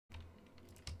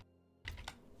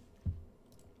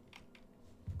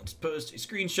Let's post a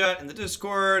screenshot in the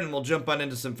Discord, and we'll jump on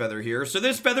into some Feather here. So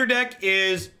this Feather deck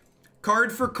is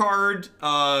card for card.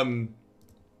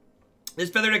 This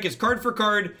Feather deck is card for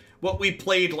card what we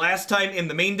played last time in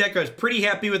the main deck. I was pretty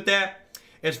happy with that.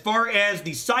 As far as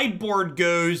the sideboard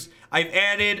goes, I've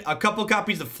added a couple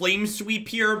copies of Flame Sweep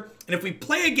here. And if we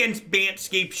play against Bant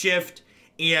Scapeshift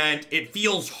and it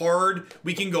feels hard,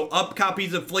 we can go up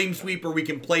copies of Flame Sweep, or we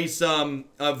can play some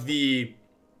of the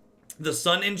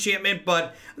Sun enchantment.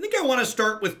 But I think I want to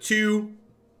start with 2.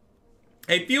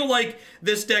 I feel like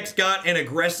this deck's got an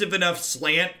aggressive enough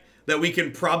slant that we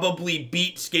can probably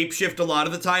beat Scapeshift a lot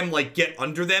of the time, like get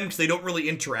under them, because they don't really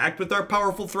interact with our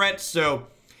powerful threats. So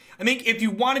I think if you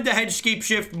wanted to hedge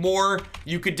Scapeshift more,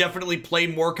 you could definitely play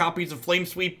more copies of Flame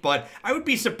Sweep, but I would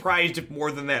be surprised if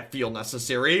more than that feel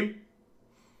necessary.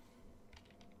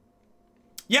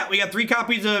 Yeah, we got 3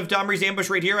 copies of Domri's Ambush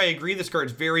right here. I agree, this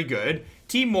card's very good.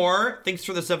 T. Moore, thanks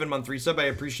for the 7-month resub. I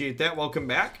appreciate that. Welcome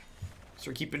back. Thanks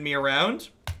for keeping me around.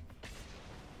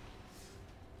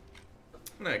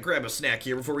 I'm gonna grab a snack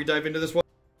here before we dive into this one.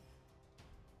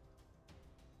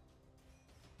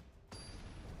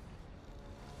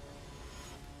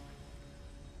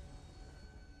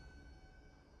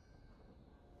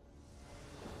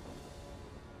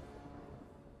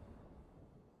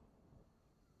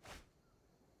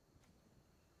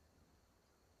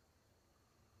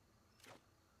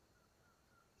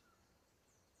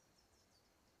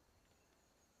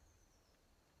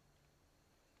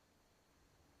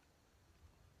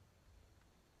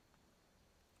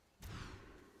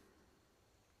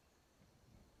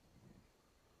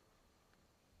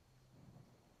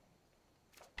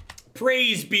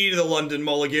 Praise be to the London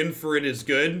Mulligan, for it is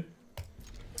good.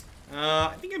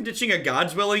 I think I'm ditching a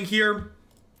God's Willing here.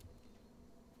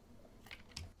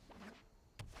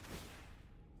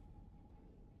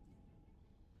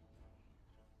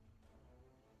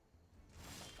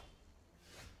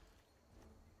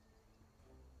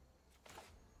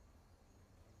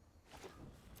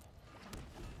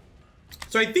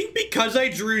 So I think because I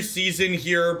drew Season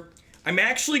here, I'm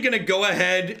actually going to go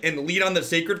ahead and lead on the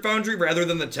Sacred Foundry rather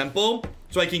than the Temple,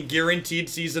 so I can guaranteed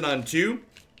Season on 2.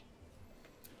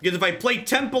 Because if I play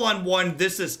Temple on 1,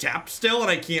 this is tapped still,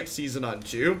 and I can't Season on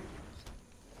 2.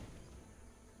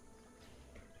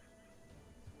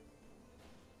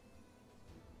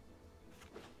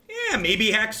 Yeah, maybe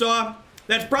Hacksaw.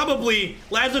 That's probably...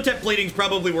 Lazotep Plating's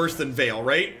probably worse than Veil,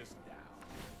 right?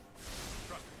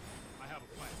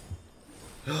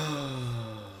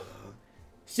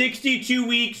 62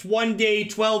 weeks, 1 day,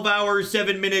 12 hours,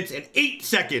 7 minutes, and 8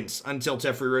 seconds until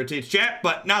Teferi rotates, chat,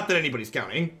 but not that anybody's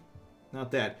counting.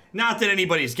 Not that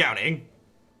anybody's counting.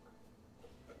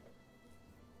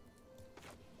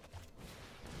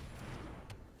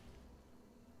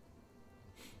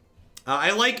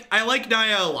 I like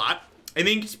Naya a lot. I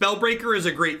think Spellbreaker is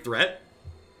a great threat.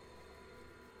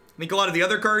 I think a lot of the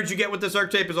other cards you get with this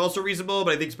archetype is also reasonable,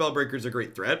 but I think Spellbreaker is a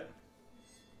great threat.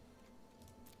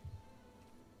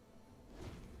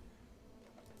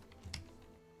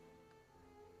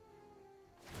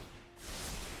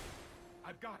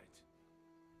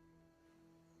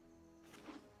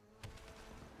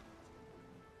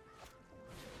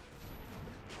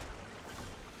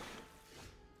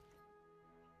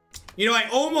 You know, I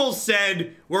almost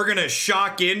said we're gonna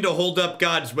shock in to hold up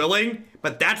God's Willing,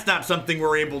 but that's not something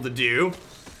we're able to do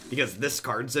because this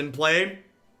card's in play.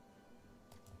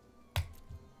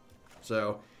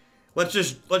 So let's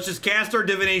just cast our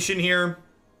divination here.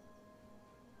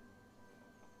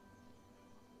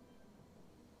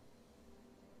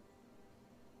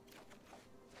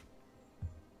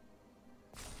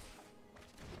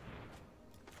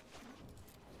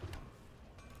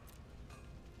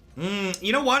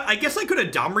 You know what? I guess I could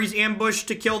have Domri's Ambush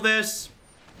to kill this.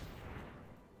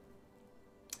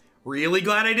 Really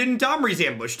glad I didn't Domri's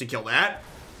Ambush to kill that.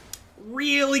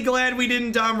 Really glad we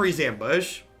didn't Domri's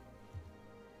Ambush.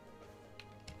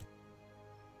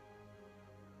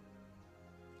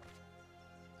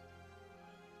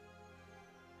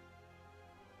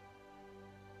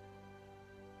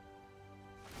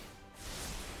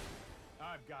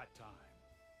 I've got time.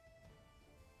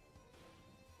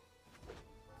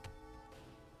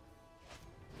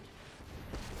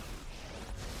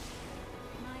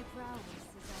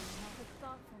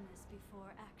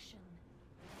 Before action.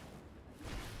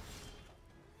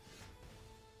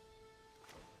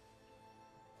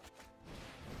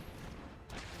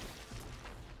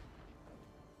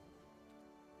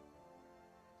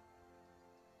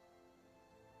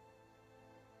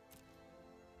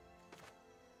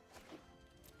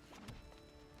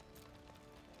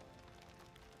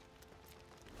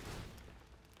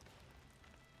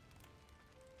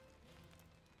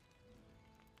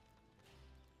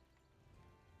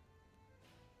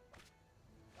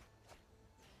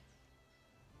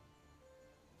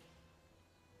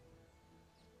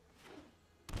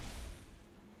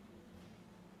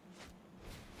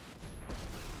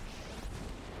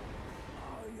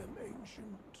 ancient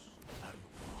and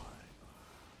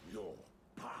wise. Your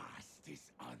past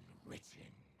is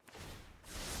unwritten.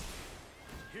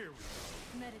 Here we go.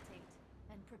 Meditate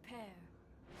and prepare.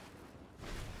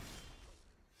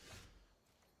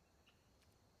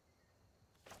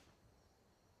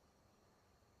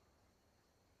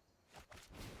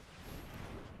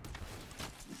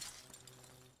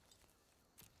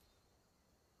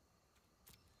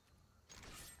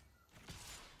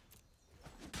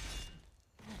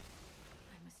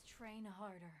 I must train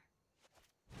harder.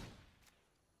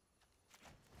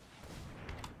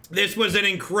 This was an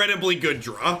incredibly good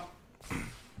draw.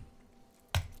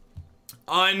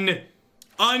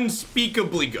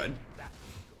 Unspeakably good. That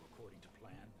didn't go according to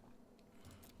plan.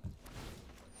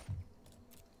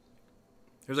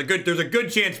 There's a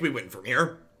good chance we win from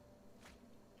here.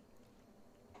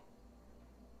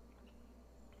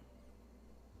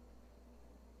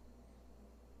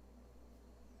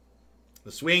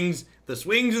 The swings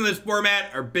in this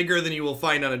format are bigger than you will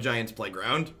find on a Giants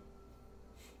playground.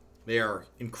 They are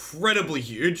incredibly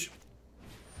huge.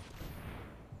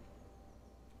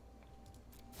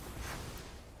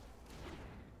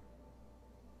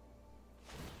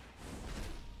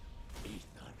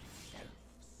 Ether itself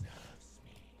serves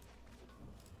me.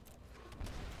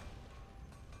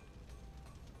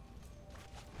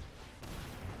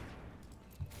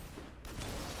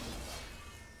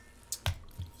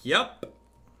 Yep.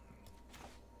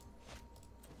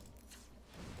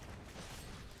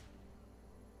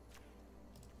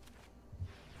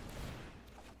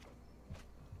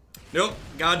 Nope,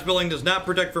 God's Willing does not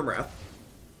protect from wrath.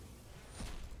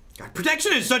 God,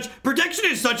 protection is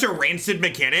such a rancid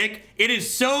mechanic. It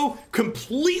is so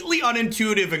completely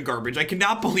unintuitive and garbage. I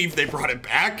cannot believe they brought it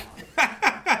back.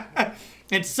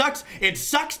 It sucks. It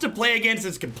sucks to play against.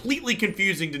 It's completely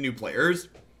confusing to new players.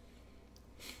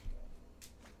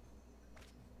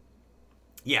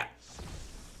 Yeah.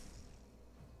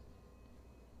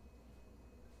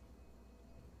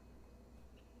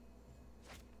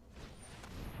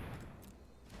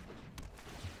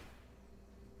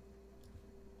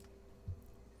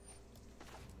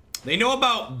 They know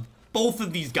about both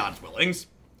of these God's Willings.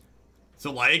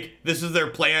 So, like, this is their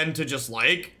plan to just,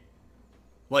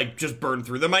 just burn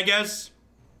through them, I guess.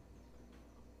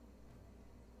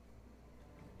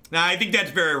 Now, I think that's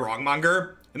very wrong,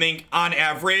 Monger. I think, on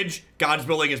average, God's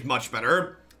Willing is much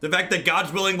better. The fact that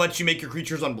God's Willing lets you make your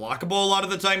creatures unblockable a lot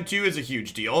of the time, too, is a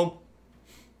huge deal.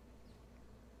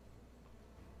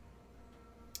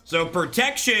 So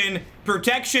protection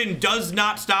does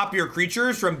not stop your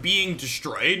creatures from being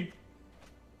destroyed.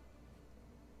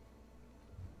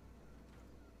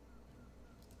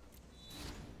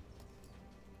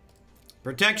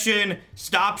 Protection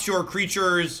stops your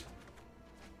creatures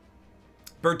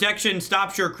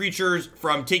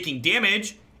from taking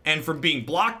damage and from being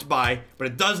blocked by, but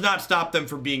it does not stop them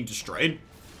from being destroyed.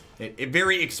 It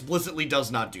very explicitly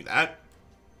does not do that.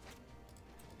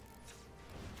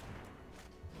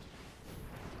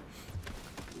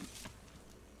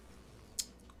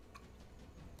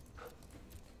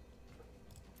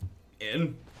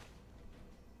 In.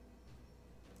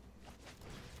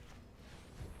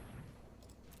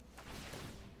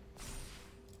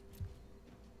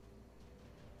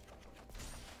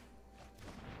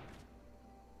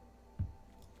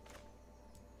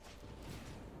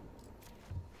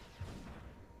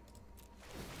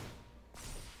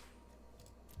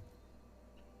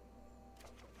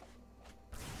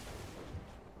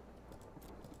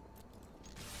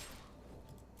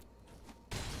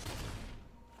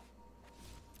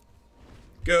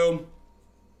 Go.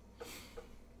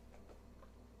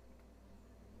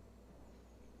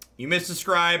 You missed a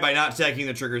scry by not stacking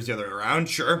the triggers the other way around.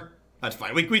 Sure. That's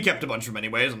fine. We kept a bunch of them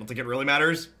anyways. I don't think it really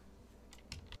matters.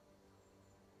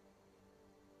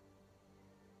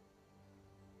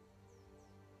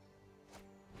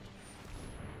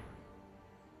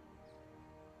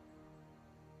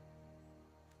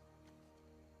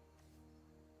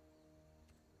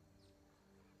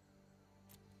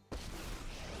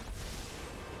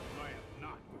 I am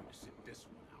not going to sit this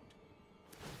one out.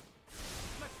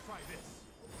 Let's try this.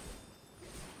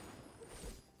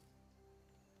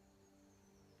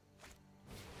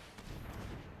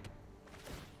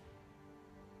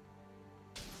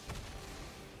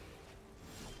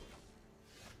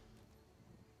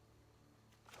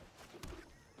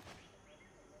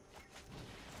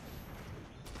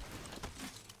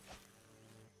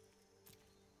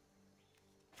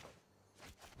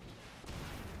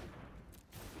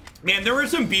 Man, there were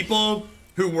some people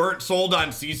who weren't sold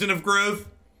on Season of Growth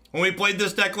when we played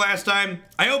this deck last time.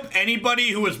 I hope anybody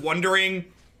who was wondering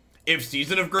if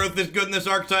Season of Growth is good in this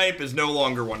archetype is no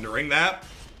longer wondering that.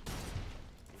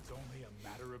 It's only a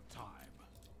matter of time.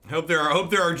 I hope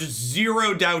there are just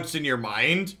zero doubts in your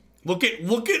mind. Look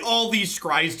at all these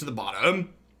scries to the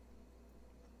bottom.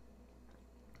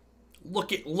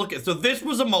 Look at, so this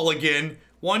was a mulligan.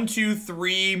 1, 2,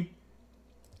 3,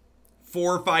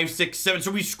 4, 5, 6, 7.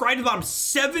 So we scried the bottom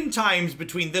 7 times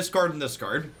between this card and this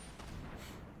card.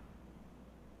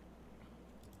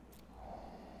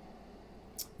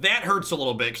 That hurts a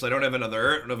little bit because I don't have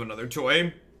another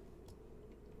toy.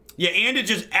 Yeah, and it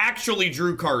just actually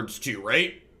drew cards too,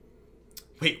 right?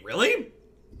 Wait, really?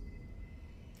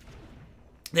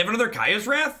 They have another Kaya's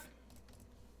Wrath?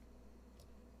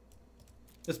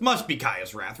 This must be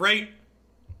Kaya's Wrath, right?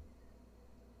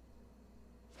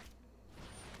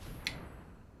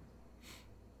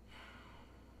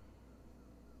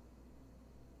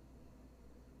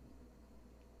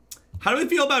 How do we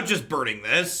feel about just burning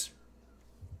this?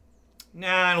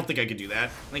 Nah, I don't think I could do that.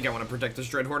 I think I want to protect this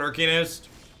Dreadhorde Arcanist.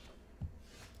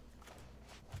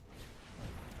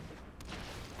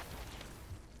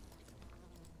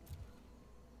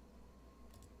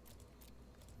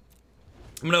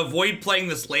 I'm going to avoid playing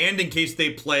this land in case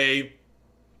they play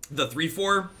the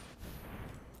 3/4.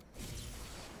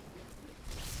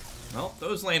 Well,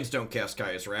 those lands don't cast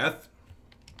Kaya's Wrath.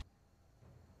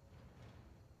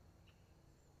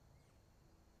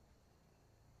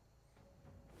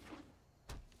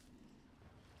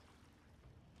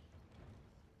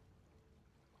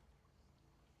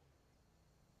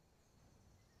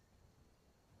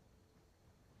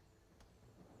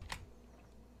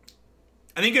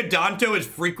 I think Adanto is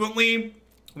frequently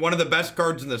one of the best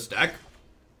cards in this deck.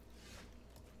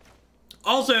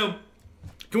 Also,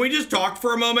 can we just talk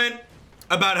for a moment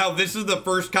about how this is the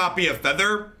first copy of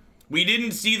Feather? We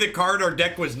didn't see the card our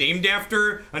deck was named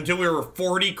after until we were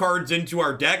 40 cards into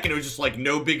our deck, and it was just like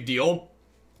no big deal.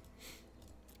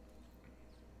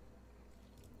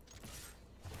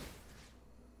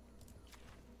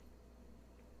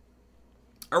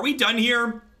 Are we done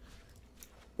here?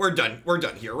 We're done. We're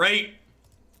done here, right?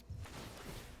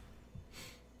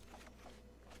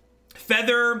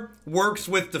 Feather works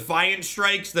with Defiant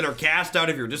Strikes that are cast out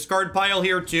of your discard pile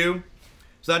here too.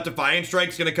 So that Defiant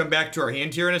Strike's gonna come back to our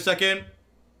hand here in a second.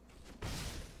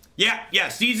 Yeah,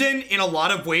 Season in a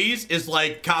lot of ways is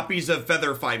like copies of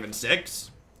Feather 5 and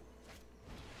 6.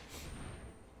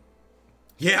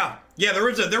 Yeah,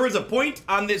 there was a point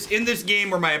on in this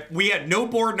game where we had no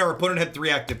board and our opponent had 3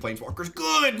 active Planeswalkers.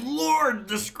 Good lord,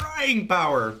 the scrying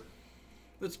power.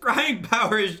 The scrying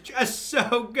power is just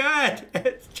so good.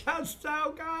 It's just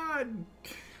so good.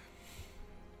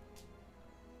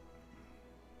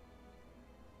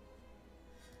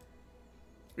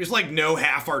 We just like know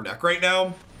half our deck right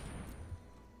now.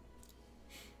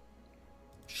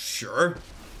 Sure. I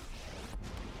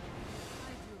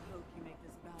do hope you make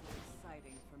this battle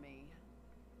exciting for me.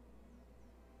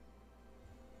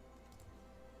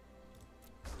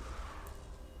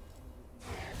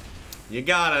 You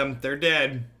got them. They're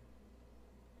dead.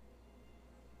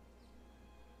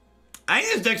 I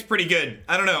think this deck's pretty good.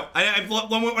 I don't know.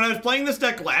 When I was playing this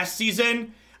deck last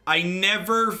season, I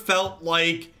never felt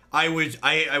like I was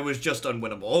just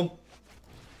unwinnable.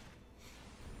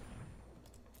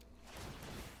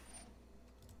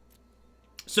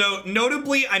 So,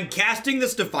 notably, I'm casting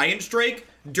this Defiant Strike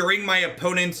during my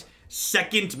opponent's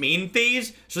second main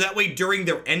phase, so that way during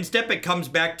their end step, it comes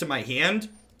back to my hand.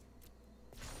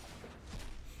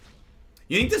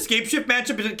 You think the Scapeshift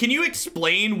matchup is... Can you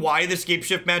explain why the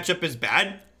Scapeshift matchup is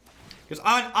bad? Because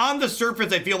on the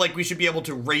surface, I feel like we should be able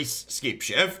to race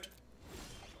Scapeshift.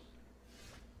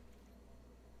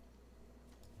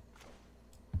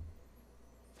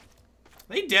 Are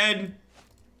they dead?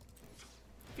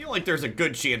 I feel like there's a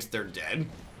good chance they're dead.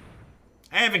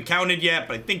 I haven't counted yet,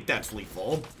 but I think that's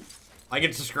lethal. I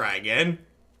get to scry again.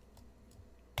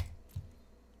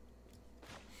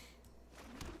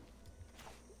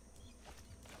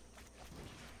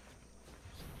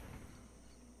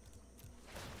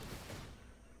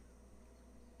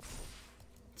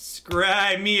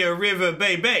 Scry me a river,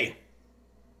 baby.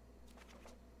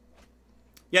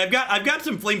 Yeah, I've got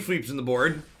some flame sweeps in the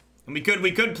board, and we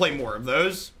could play more of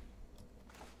those.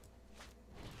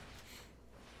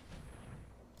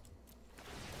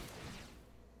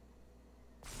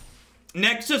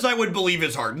 Nexus, I would believe,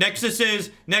 is hard.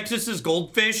 Nexus's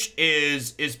Goldfish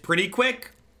is pretty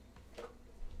quick.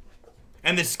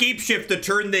 And the Scapeshift, the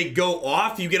turn they go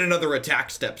off, you get another attack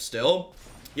step still.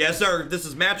 Yes, sir. This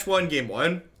is match 1, game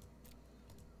 1.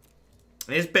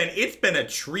 And it's been a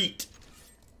treat.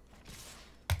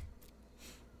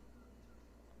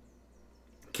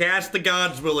 cast the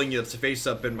God's Willing that's face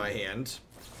up in my hand.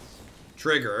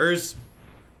 Triggers.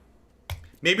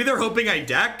 Maybe they're hoping I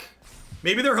deck.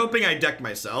 Maybe they're hoping I deck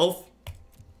myself.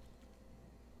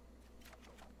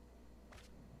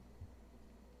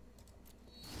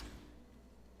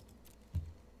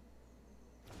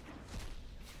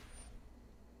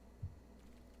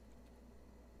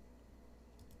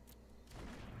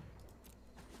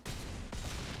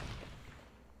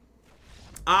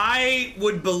 I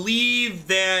would believe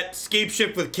that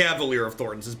Scapeshift with Cavalier of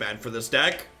Thorns is bad for this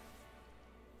deck.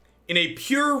 In a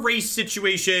pure race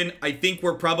situation, I think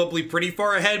we're probably pretty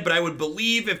far ahead, but I would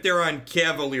believe if they're on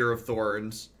Cavalier of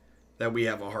Thorns that we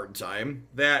have a hard time.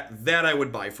 That I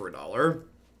would buy for $1. So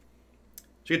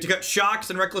you get to cut Shocks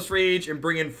and Reckless Rage and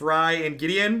bring in Fry and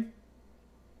Gideon.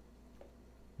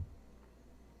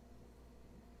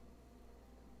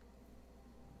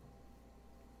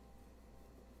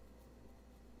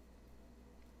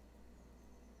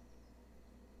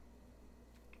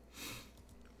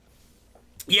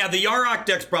 Yeah, the Yarok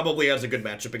deck probably has a good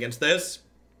matchup against this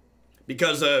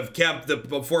because of the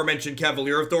before-mentioned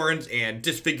Cavalier of Thorns and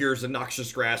Disfigures and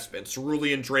Noxious Grasp and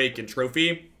Cerulean Drake and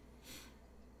Trophy.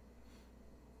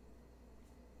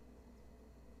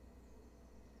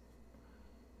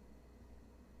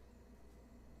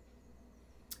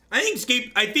 I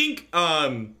think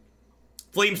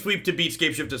Flame Sweep to beat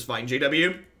Scapeshift is fine,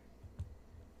 JW.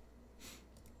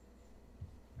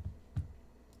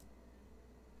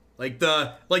 Like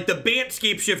the Bant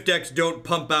Scapeshift decks don't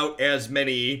pump out as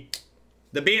many.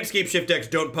 The Bant Scapeshift decks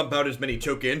don't pump out as many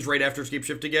tokens right after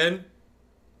Scapeshift again.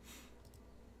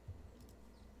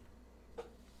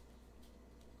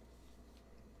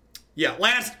 Yeah,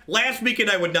 last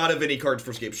weekend I would not have any cards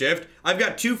for Scapeshift. I've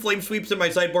got 2 Flame Sweeps in my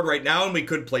sideboard right now, and we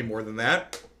could play more than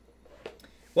that.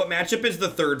 What matchup is the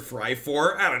third Fry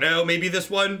for? I don't know, maybe this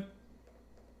one?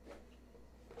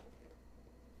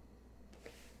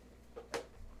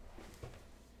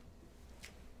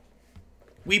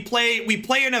 We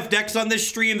play enough decks on this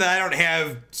stream that I don't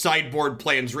have sideboard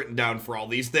plans written down for all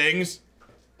these things.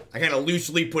 I kind of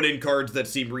loosely put in cards that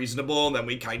seem reasonable, and then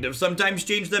we kind of sometimes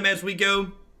change them as we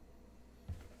go.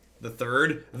 The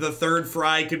third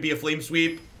Fry could be a Flame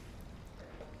Sweep.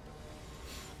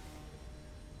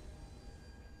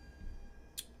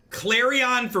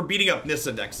 Clarion for beating up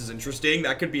Nissa decks is interesting.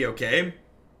 That could be okay.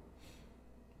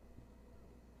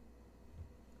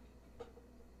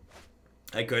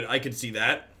 I could see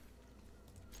that.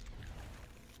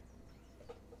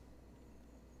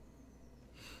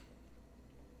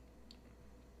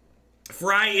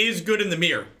 Fry is good in the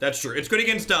mirror. That's true. It's good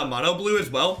against Mono Blue as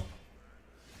well.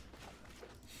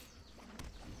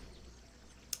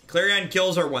 Clarion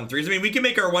kills our 1/3s. I mean, we can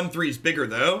make our 1/3s bigger,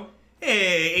 though.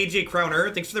 Hey, AJ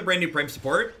Crowner. Thanks for the brand new Prime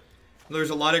support.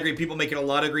 There's a lot of great people making a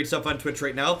lot of great stuff on Twitch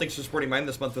right now. Thanks for supporting mine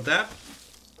this month with that.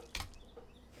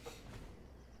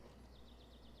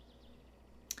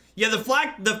 Yeah, the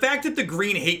fact that the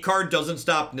green hate card doesn't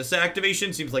stop Nissa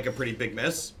activation seems like a pretty big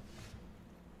miss.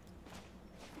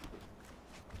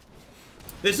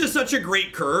 This is such a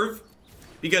great curve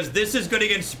because this is good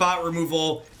against spot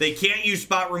removal. They can't use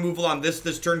spot removal on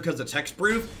this turn because it's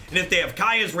hexproof. And if they have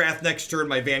Kaya's Wrath next turn,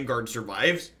 my Vanguard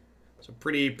survives. So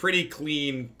pretty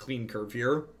clean curve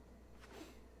here.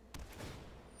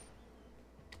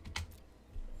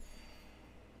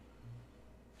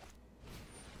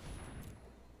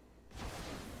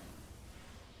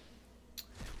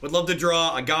 Would love to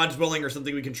draw a God's Willing or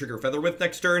something we can trigger Feather with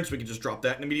next turn, so we can just drop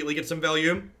that and immediately get some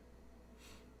value.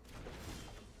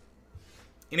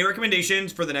 Any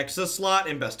recommendations for the Nexus slot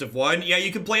in Best of 1? Yeah,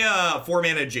 you can play a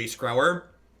 4-mana Jace Crower.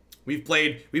 We've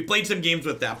played some games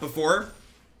with that before.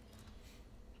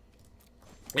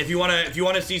 If you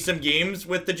wanna see some games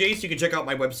with the Jace, you can check out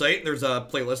my website. There's a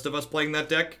playlist of us playing that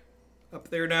deck up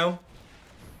there now.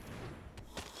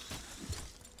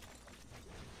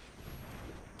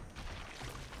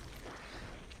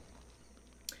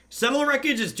 Settle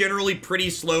Wreckage is generally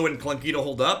pretty slow and clunky to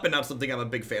hold up, and not something I'm a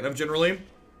big fan of generally.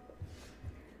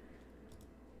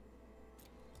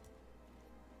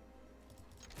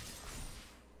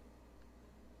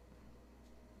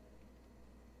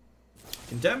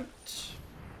 Contempt.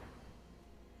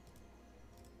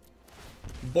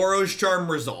 Boros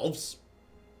Charm resolves.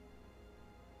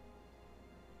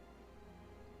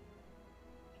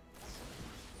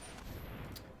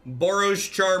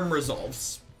 Boros Charm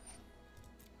resolves.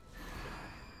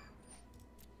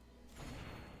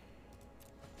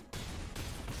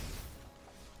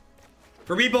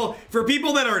 For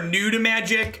people that are new to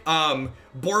Magic,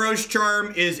 Boros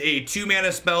Charm is a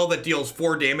 2-mana spell that deals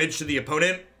 4 damage to the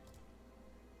opponent.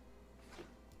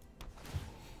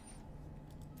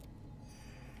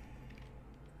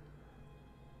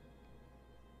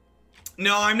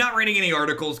 No, I'm not writing any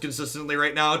articles consistently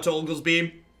right now to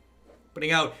Oglesby.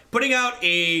 Putting out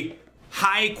a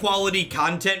high quality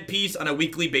content piece on a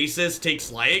weekly basis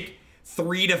takes like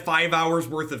 3 to 5 hours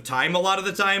worth of time a lot of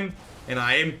the time. And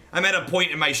I'm at a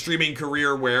point in my streaming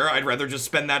career where I'd rather just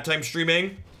spend that time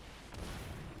streaming.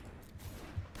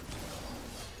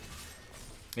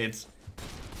 It's...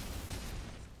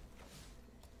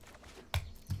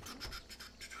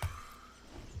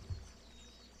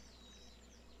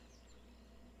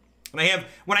 I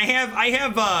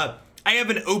have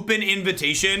an open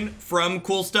invitation from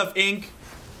Cool Stuff Inc.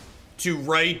 to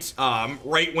write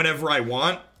whenever I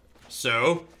want.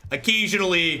 So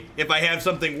occasionally, if I have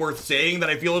something worth saying that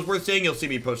I feel is worth saying, you'll see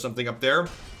me post something up there.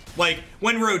 Like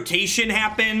when rotation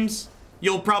happens,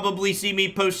 you'll probably see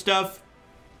me post stuff.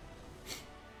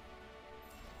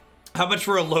 How much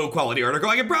for a low quality article?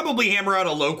 I could probably hammer out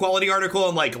a low quality article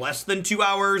in like less than 2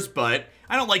 hours, but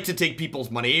I don't like to take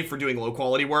people's money for doing low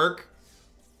quality work.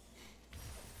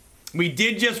 We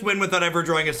did just win without ever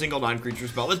drawing a single non-creature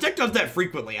spell. This deck does that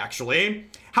frequently, actually.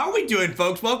 How are we doing,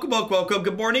 folks? Welcome, welcome, welcome.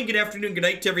 Good morning, good afternoon, good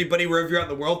night to everybody wherever you're at in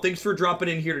the world. Thanks for dropping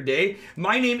in here today.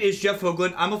 My name is Jeff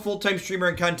Hoagland. I'm a full-time streamer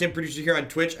and content producer here on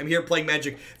Twitch. I'm here playing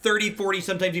Magic 30, 40,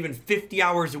 sometimes even 50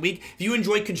 hours a week. If you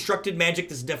enjoy constructed Magic,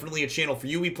 this is definitely a channel for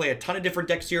you. We play a ton of different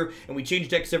decks here, and we change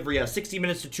decks every 60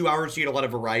 minutes to 2 hours, so you get a lot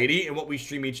of variety in what we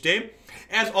stream each day.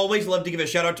 As always, love to give a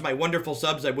shout out to my wonderful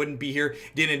subs. I wouldn't be here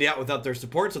day in and day out without their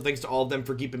support, so thanks to all of them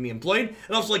for keeping me employed.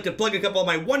 I'd also like to plug a couple of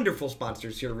my wonderful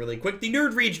sponsors here really quick. The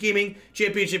Nerd Rage Gaming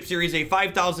Championship Series, a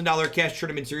 $5,000 cash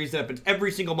tournament series that happens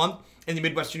every single month in the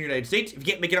Midwestern United States. If you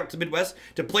can't make it out to the Midwest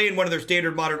to play in one of their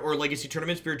standard, modern, or legacy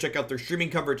tournaments, be sure to check out their streaming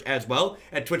coverage as well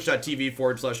at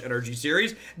twitch.tv/NRG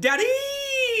Series.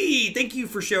 Daddy! Thank you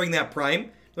for sharing that,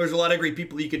 Prime. There's a lot of great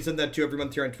people you can send that to every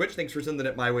month here on Twitch. Thanks for sending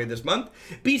it my way this month.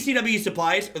 BCW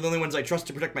Supplies are the only ones I trust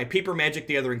to protect my paper Magic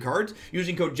the Gathering cards.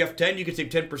 Using code Jeff10, you can save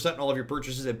 10% on all of your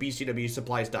purchases at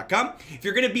bcwsupplies.com. If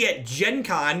you're going to be at Gen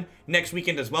Con next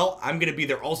weekend as well, I'm going to be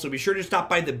there also. Be sure to stop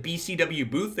by the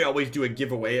BCW booth. They always do a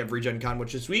giveaway every Gen Con,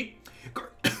 which is sweet.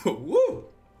 Woo!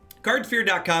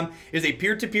 Cardsphere.com is a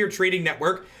peer-to-peer trading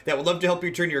network that would love to help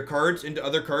you turn your cards into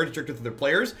other cards directly to their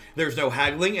players. There's no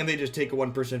haggling, and they just take a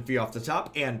 1% fee off the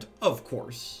top. And, of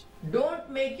course, don't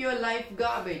make your life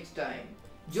garbage time.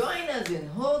 Join us in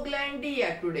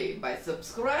Hoaglandia today by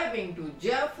subscribing to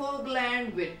Jeff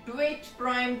Hoagland with Twitch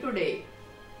Prime today.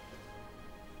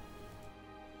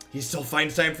 He still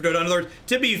finds time for Dota Underlords.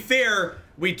 To be fair,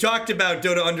 we talked about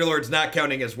Dota Underlords not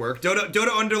counting as work. Dota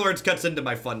Underlords cuts into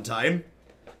my fun time.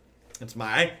 It's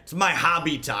my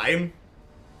hobby time.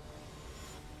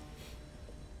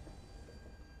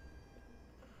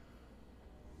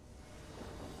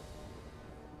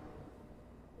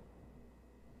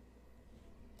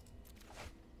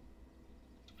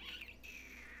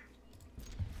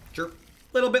 Sure.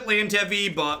 Little bit land heavy,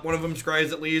 but one of them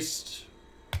scries at least.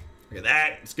 Look at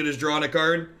that. As good as drawing a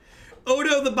card.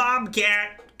 Odo the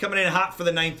Bobcat coming in hot for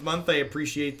the 9th month. I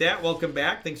appreciate that. Welcome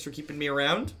back. Thanks for keeping me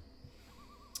around.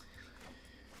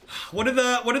 What do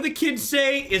the kids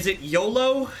say? Is it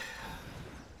YOLO?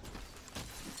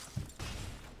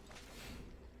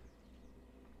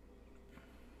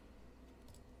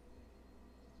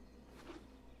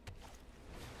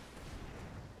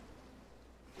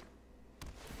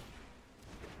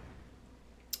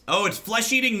 Oh, it's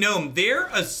Flesh Eating Gnome. They're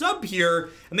a sub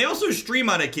here, and they also stream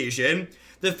on occasion.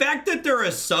 The fact that they're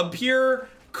a sub here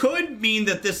could mean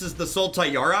that this is the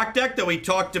Sultai Yarok deck that we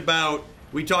talked about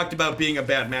being a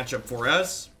bad matchup for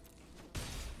us.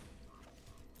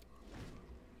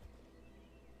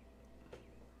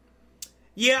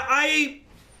 Yeah, I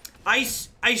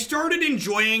started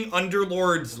enjoying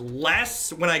Underlords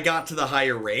less when I got to the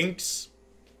higher ranks.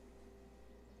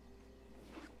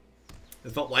 I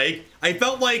felt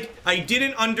like I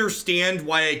didn't understand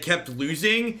why I kept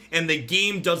losing, and the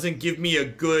game doesn't give me a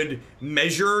good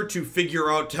measure to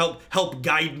figure out, to help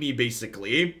guide me,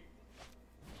 basically.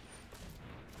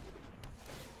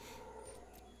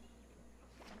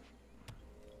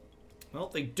 Well,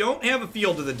 they don't have a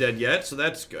Field of the Dead yet, so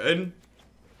that's good.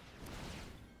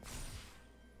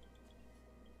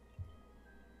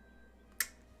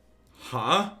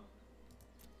 Huh?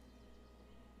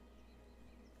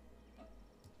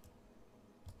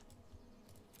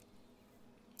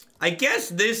 I guess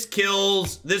this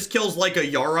kills like a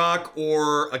Yarok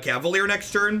or a Cavalier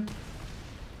next turn.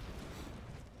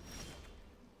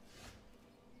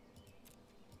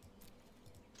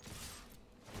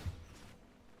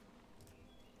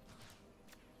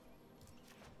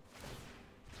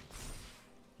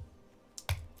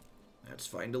 That's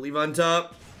fine to leave on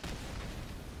top.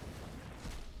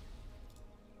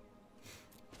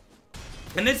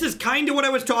 And this is kind of what I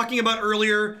was talking about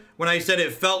earlier when I said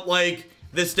it felt like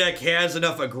this deck has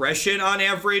enough aggression on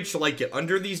average to like get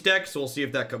under these decks. So we'll see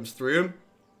if that comes through.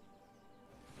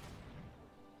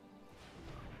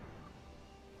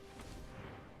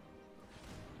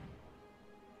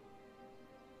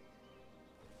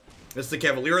 This is the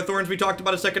Cavalier Thorns we talked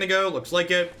about a second ago. Looks like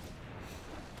it.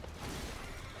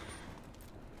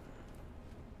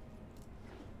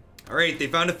 All right, they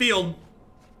found a field.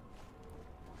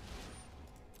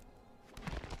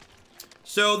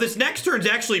 So this next turn's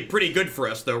actually pretty good for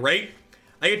us though, right?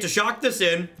 I get to shock this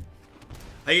in.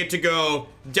 I get to go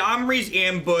Domri's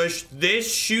Ambush,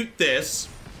 this, shoot this.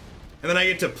 And then I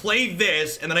get to play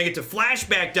this, and then I get to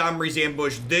flashback Domri's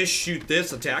Ambush, this, shoot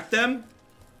this, attack them.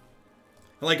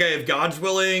 And like I have God's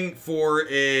Willing for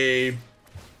a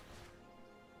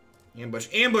ambush.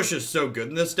 Ambush is so good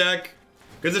in this deck.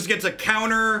 Because this gets a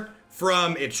counter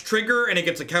from its trigger, and it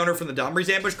gets a counter from the Domri's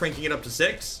Ambush, cranking it up to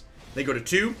 6. They go to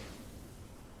 2.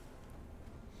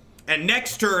 And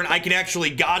next turn, I can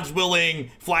actually God's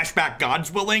Willing, flashback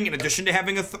God's Willing, in addition to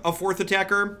having a 4th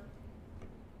attacker.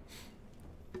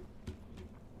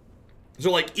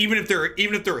 So like, even if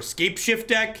they're a Scape Shift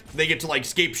deck, they get to like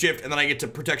Scape Shift, and then I get to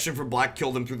Protection from Black,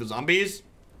 kill them through the zombies.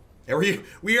 And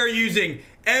we are using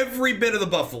every bit of the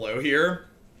buffalo here.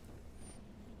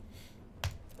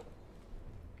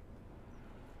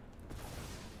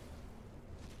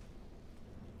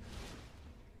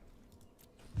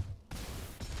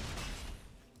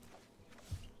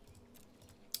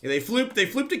 Yeah, they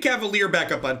flooped a Cavalier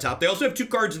back up on top. They also have 2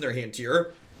 cards in their hand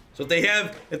here. So if they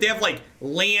have like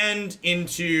land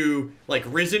into like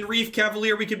Risen Reef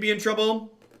Cavalier, we could be in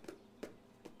trouble.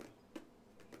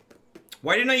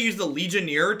 Why didn't I use the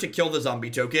Legionnaire to kill the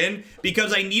zombie token?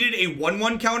 Because I needed a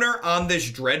 1/1 counter on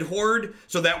this Dreadhorde,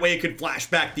 so that way it could flash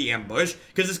back the ambush.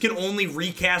 Because this can only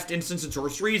recast instants and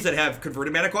sorceries that have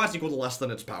converted mana cost equal to less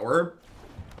than its power.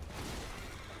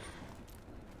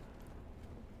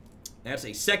 That's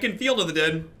a second Field of the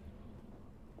Dead.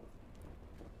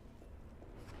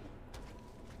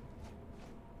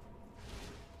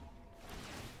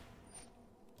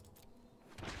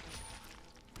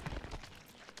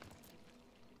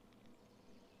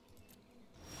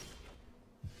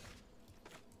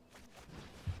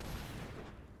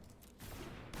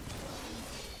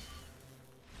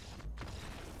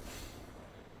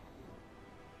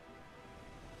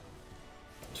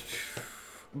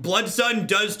 Blood Sun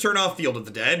does turn off Field of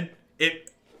the Dead.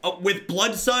 With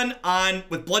Blood Sun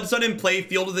in play,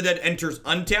 Field of the Dead enters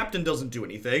untapped and doesn't do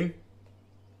anything.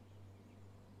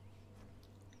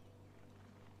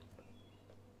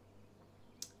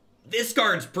 This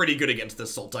card's pretty good against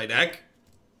this Sultai deck.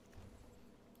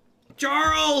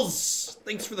 Charles!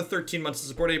 Thanks for the 13 months of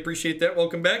support. I appreciate that.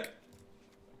 Welcome back.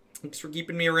 Thanks for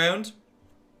keeping me around.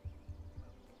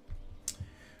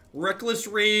 Reckless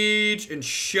Rage and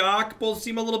Shock both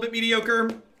seem a little bit mediocre.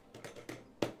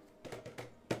 What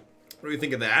do we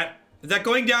think of that? Is that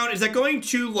going down? Is that going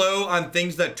too low on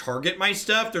things that target my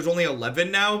stuff? There's only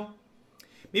 11 now.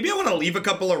 Maybe I want to leave a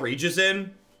couple of rages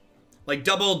in. Like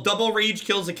double rage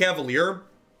kills a Cavalier.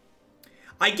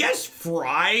 I guess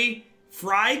Fry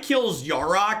kills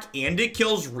Yarok and it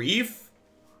kills Reef.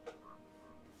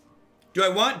 Do I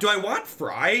want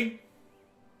Fry?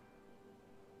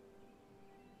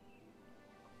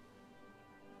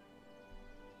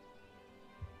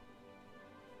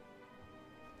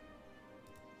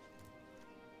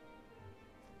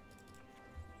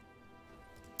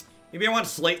 Maybe I want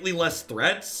slightly less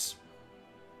threats.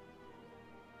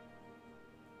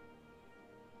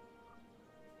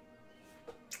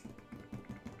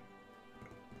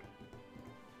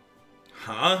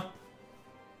 Huh?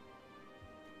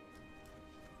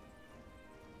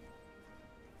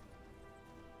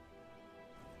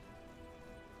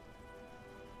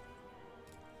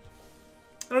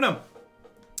 I don't know.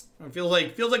 It feels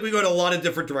like we go in a lot of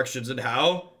different directions in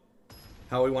how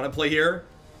we want to play here.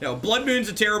 No, Blood Moon's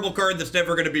a terrible card that's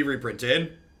never going to be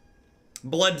reprinted.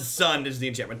 Blood Sun is the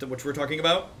enchantment of which we're talking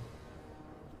about.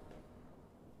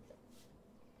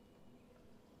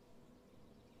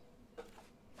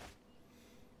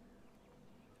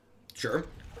 Sure.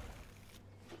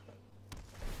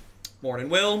 Morning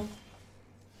Will.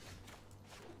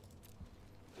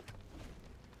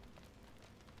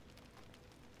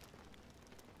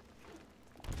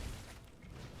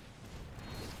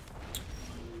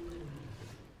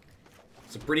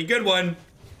 It's a pretty good one.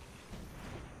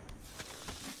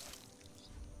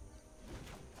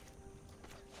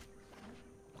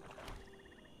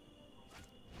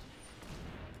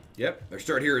 Yep, their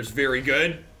start here is very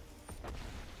good.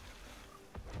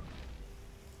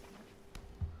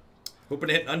 Hoping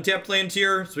to hit an untapped land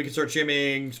here so we can start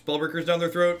jamming Spellbreakers down their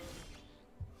throat.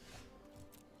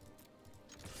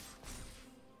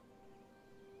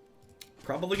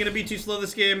 Probably going to be too slow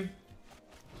this game.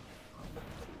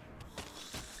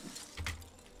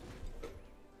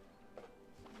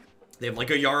 They have like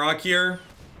a Yarok here.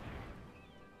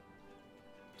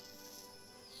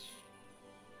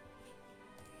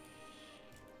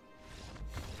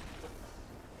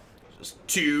 Just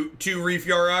two Reef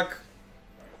Yarok.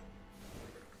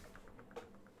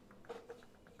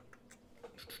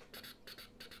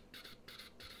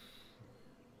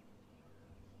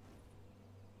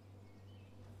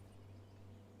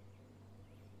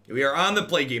 We are on the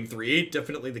play game 3.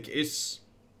 Definitely the case.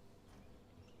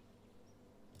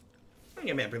 I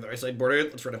think I'm happy with the right side border.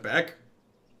 Let's run it back.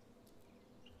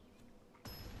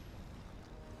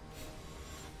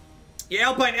 Yeah,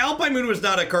 Alpine Moon was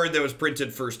not a card that was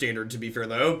printed for standard, to be fair,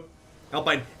 though.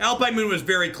 Alpine Moon was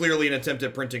very clearly an attempt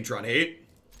at printing Tron Hate.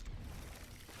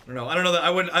 I don't know that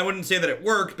I wouldn't say that it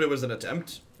worked, but it was an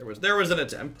attempt. There was an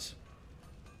attempt.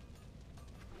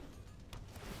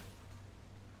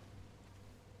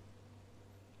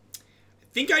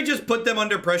 I think I just put them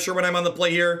under pressure when I'm on the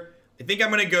play here. I think I'm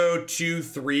going to go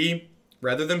 2-3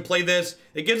 rather than play this.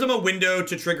 It gives them a window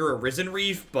to trigger a Risen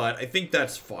Reef, but I think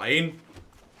that's fine.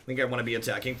 I think I want to be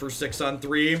attacking for 6 on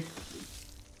 3.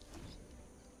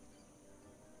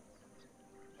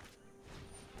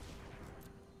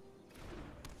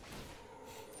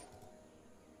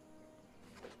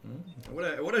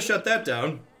 I would have shut that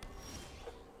down.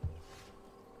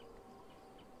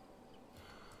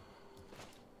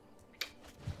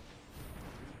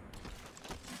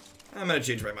 I'm gonna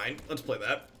change my mind. Let's play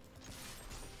that.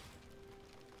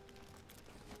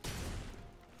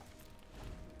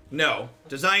 No.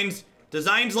 Designs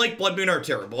like Blood Moon are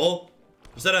terrible.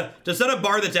 To set a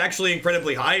bar that's actually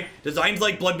incredibly high, designs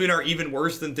like Blood Moon are even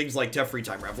worse than things like Teferi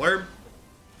Time Reveler.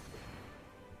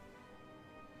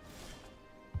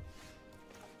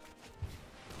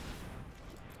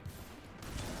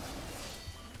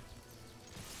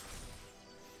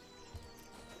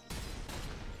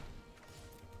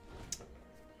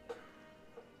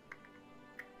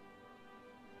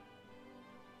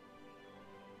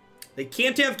 They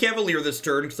can't have Cavalier this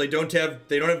turn because they don't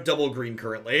have double green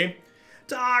currently.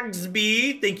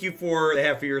 Dogsby, thank you for the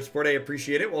half of your support. I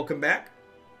appreciate it. Welcome back.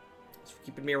 Thanks for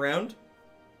keeping me around.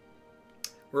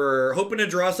 We're hoping to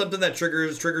draw something that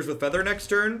triggers with Feather next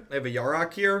turn. I have a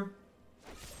Yarok here.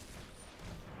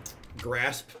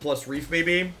 Grasp plus Reef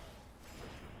maybe.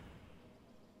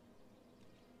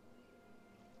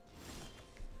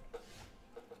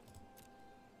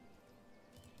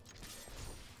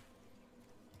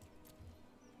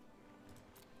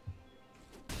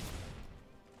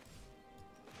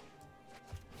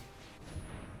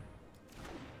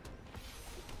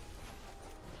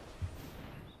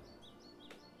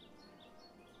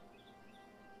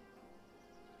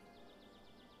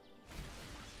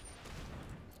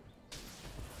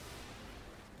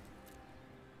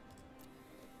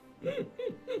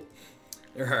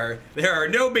 There are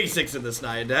no basics in this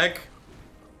Naya deck.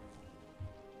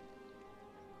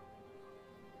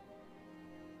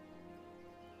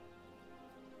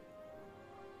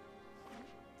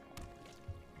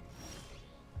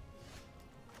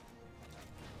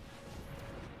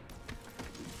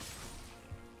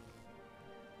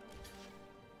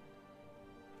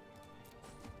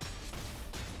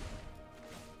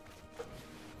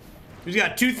 Who's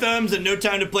got 2 thumbs and no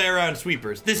time to play around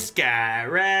sweepers? This guy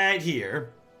right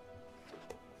here.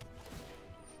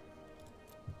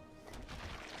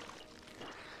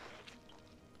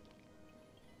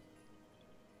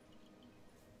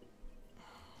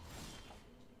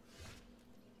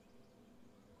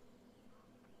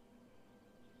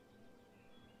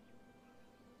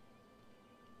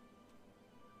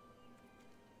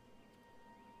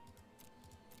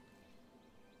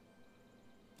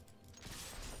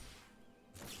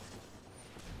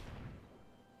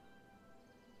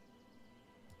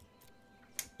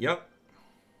 Yep.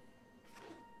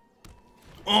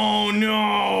 Oh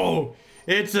no!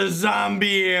 It's a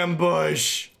zombie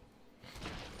ambush!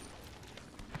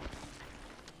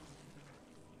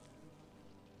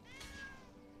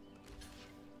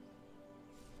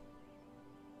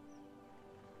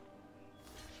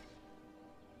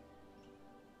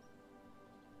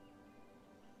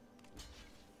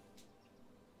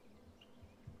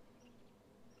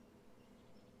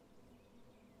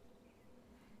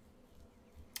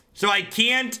 So I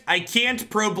can't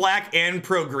pro black and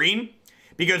pro green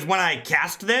because when I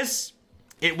cast this,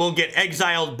 it will get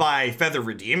exiled by Feather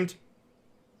Redeemed.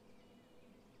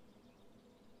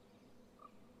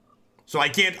 So I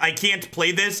can't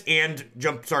play this and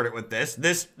jump start it with this.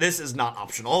 This is not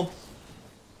optional.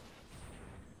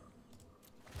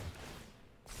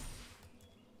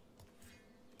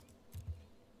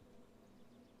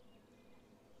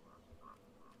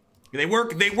 They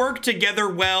work together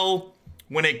well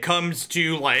when it comes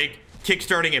to like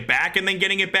kickstarting it back and then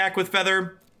getting it back with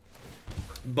Feather.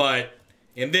 But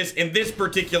in this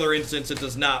particular instance, it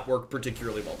does not work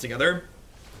particularly well together.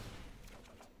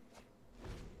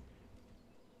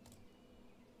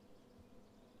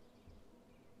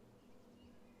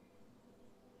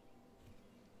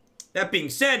 That being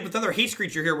said, with another haste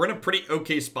creature here, we're in a pretty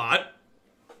okay spot.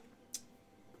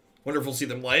 Wonder if we'll see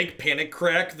them like panic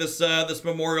crack this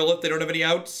memorial if they don't have any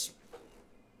outs.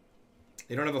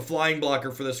 They don't have a flying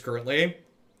blocker for this currently. And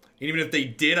even if they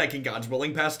did, I can God's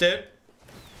Willing past it.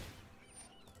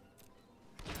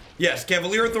 Yes,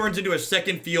 Cavalier Thorns into a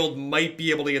second field might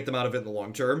be able to get them out of it in the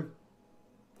long term.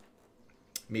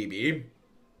 Maybe.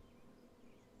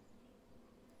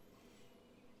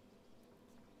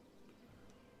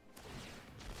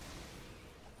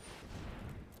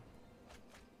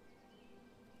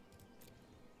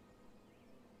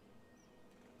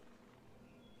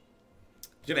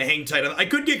 Gonna hang tight on. I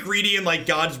could get greedy and like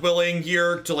God's Willing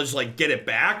here to just like get it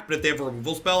back, but if they have a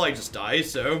removal spell, I just die,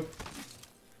 so.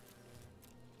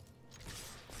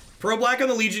 Pro Black on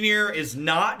the Legionnaire is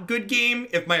not good game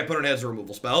if my opponent has a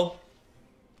removal spell.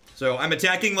 So I'm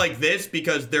attacking like this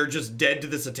because they're just dead to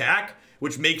this attack,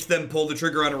 which makes them pull the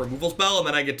trigger on a removal spell, and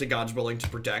then I get to God's Willing to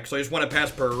protect. So I just want to pass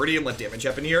priority and let damage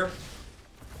happen here.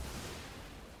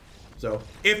 So,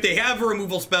 if they have a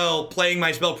removal spell, playing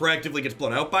my spell proactively gets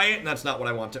blown out by it, and that's not what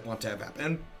I want to have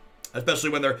happen.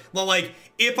 Especially when they're, well, like,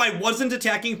 if I wasn't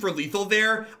attacking for lethal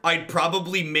there, I'd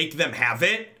probably make them have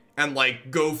it, and,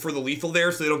 like, go for the lethal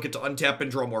there so they don't get to untap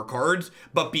and draw more cards.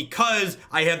 But because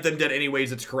I have them dead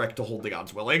anyways, it's correct to hold the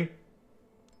God's Willing.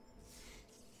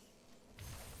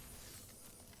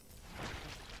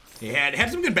 Yeah, it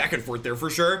had some good back and forth there for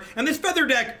sure. And this Feather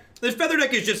deck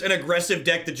is just an aggressive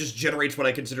deck that just generates what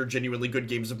I consider genuinely good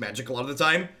games of Magic a lot of the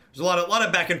time. There's a lot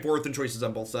of back and forth and choices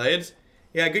on both sides.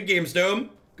 Yeah, good games,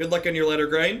 Dome. Good luck on your ladder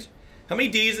grind. How many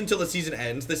days until the season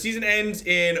ends? The season ends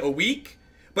in a week.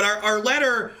 But our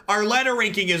ladder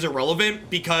ranking is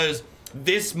irrelevant because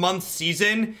this month's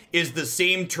season is the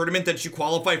same tournament that you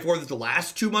qualify for that the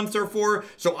last 2 months are for.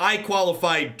 So I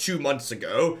qualified 2 months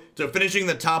ago. So finishing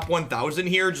the top 1,000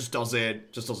 here just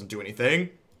doesn't do anything.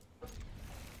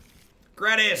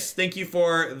 Gratis, thank you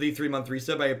for the 3-month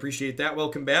resub. I appreciate that.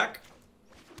 Welcome back.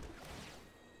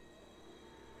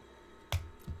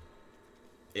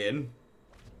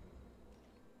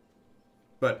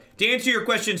 But to answer your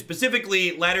question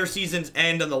specifically, ladder seasons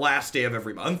end on the last day of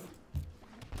every month.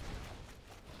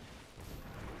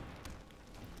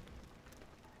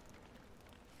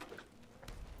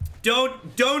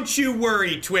 Don't you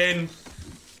worry, Twin.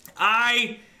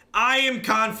 I am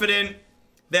confident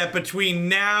that between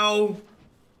now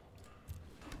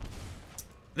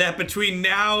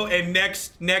and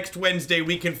next Wednesday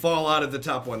we can fall out of the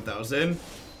top 1,000.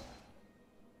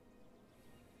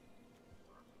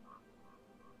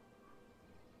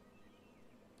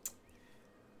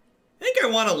 I think I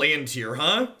want to land here,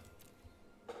 huh?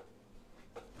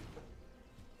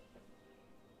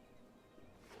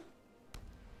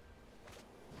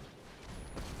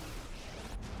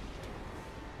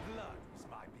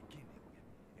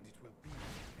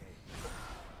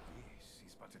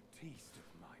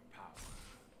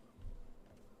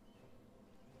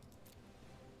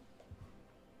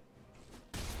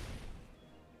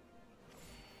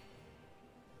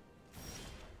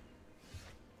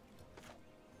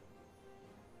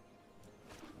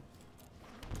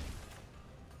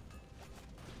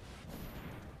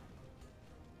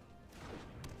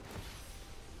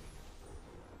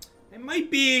 Might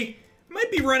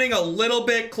be running a little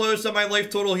bit close on my life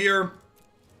total here.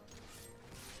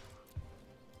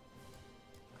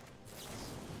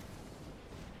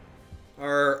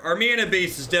 Our mana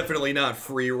base is definitely not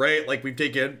free, right? Like we've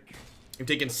taken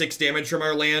 6 damage from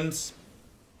our lands.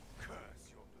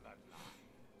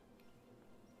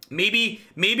 Maybe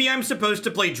I'm supposed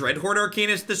to play Dreadhorde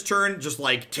Arcanist this turn, just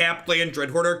like tap land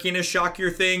Dreadhorde Arcanist, shock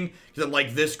your thing, because then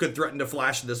like this could threaten to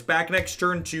flash this back next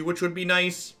turn too, which would be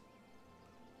nice.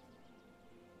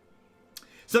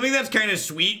 Something that's kind of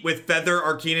sweet with Feather,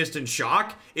 Arcanist, and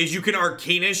Shock is you can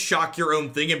Arcanist shock your own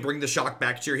thing and bring the shock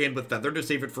back to your hand with Feather to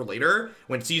save it for later.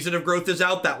 When Season of Growth is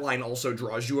out, that line also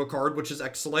draws you a card, which is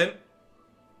excellent.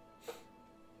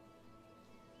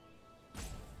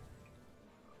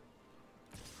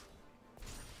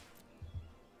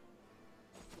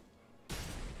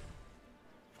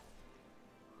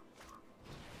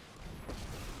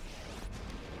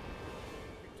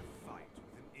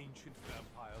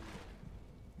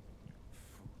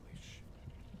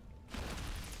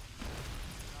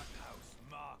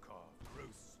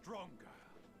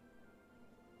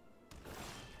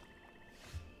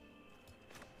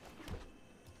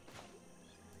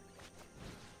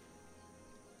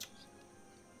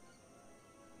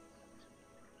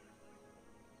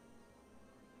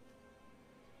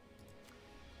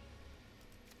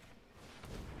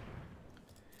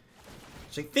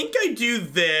 So I think I do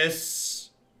this.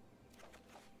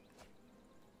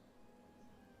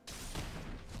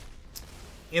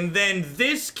 And then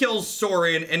this kills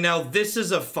Sorin, and now this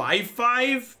is a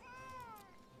 5/5.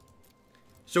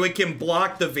 So it can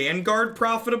block the Vanguard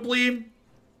profitably.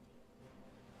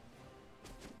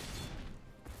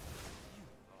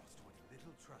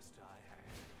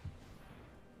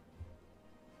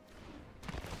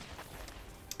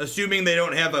 Assuming they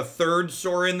don't have a third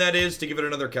Sorin, that is, to give it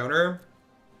another counter.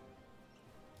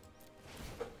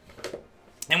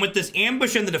 And with this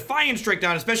ambush and the Defiant Strike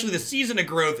down, especially the Season of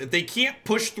Growth, if they can't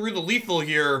push through the lethal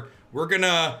here, we're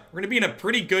gonna be in a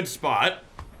pretty good spot.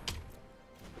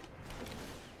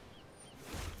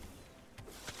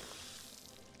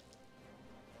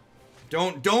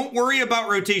 Don't worry about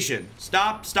rotation.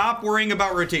 Stop worrying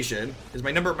about rotation. Is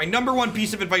my number one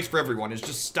piece of advice for everyone is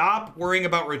just stop worrying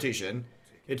about rotation.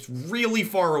 It's really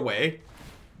far away.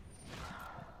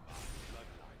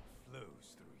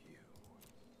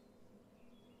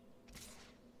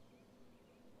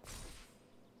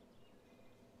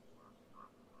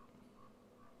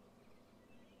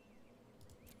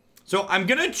 So I'm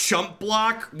gonna chump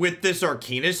block with this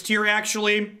Arcanist here,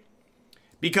 actually,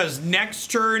 because next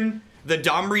turn the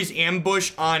Domri's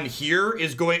ambush on here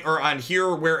is going, or on here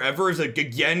or wherever, is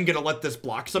again gonna let this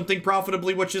block something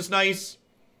profitably, which is nice.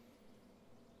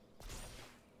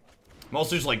 I'm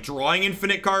also just like drawing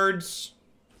infinite cards.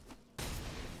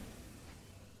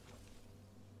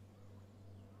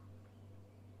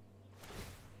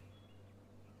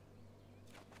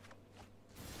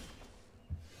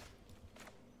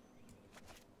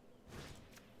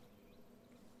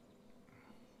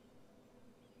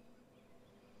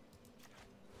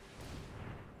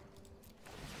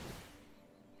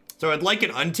 So I'd like an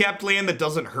untapped land that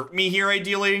doesn't hurt me here,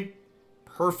 ideally.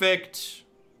 Perfect.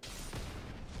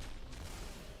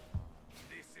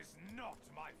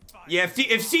 Yeah,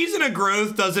 if Season of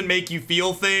Growth doesn't make you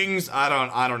feel things, I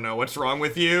don't know what's wrong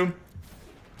with you.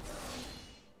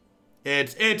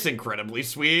 It's incredibly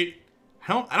sweet.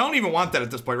 I don't even want that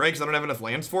at this point, right? Because I don't have enough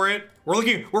lands for it.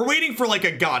 We're waiting for like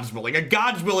a God's Willing. A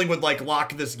God's Willing would like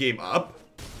lock this game up.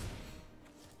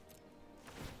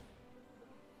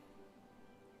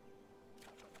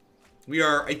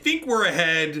 I think we're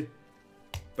ahead,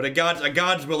 but a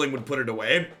God's Willing would put it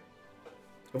away.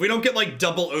 If we don't get like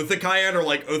double Othakaya or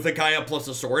like Othakaya plus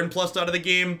a Sorin plus out of the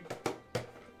game,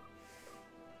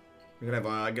 I'm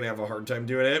gonna have a hard time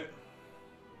doing it.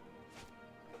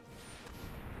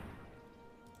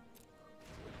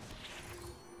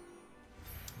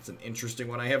 It's an interesting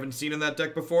one I haven't seen in that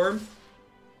deck before.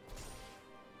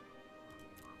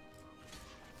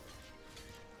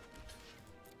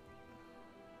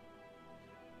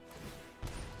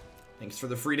 Thanks for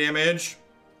the free damage.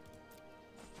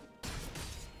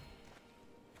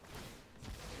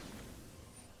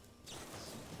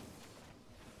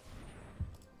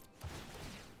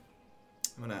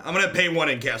 I'm gonna pay one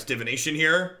and cast Divination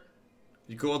here.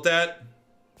 You cool with that?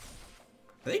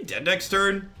 Are they dead next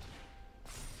turn?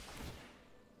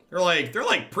 They're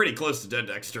like pretty close to dead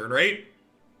next turn, right?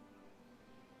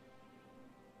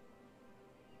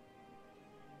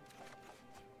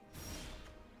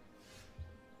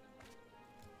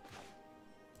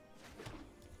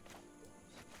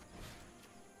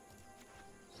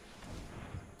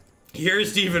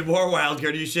 Here's Stephen more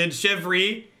wildcard. You should.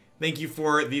 Chevry, thank you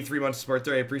for the 3 months support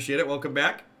there. I appreciate it. Welcome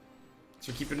back. Thanks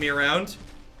for keeping me around.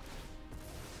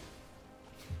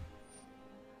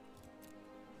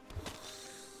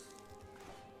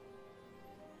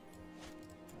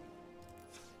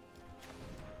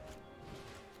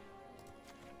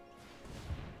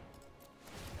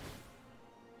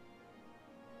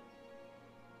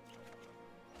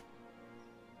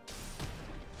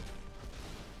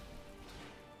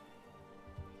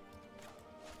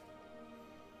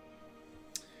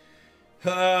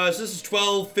 So this is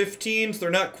 12, 15, so they're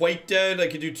not quite dead. I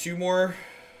could do 2 more.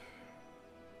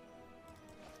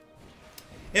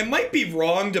 It might be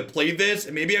wrong to play this,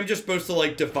 and maybe I'm just supposed to,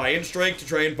 like, Defiant Strike to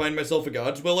try and find myself a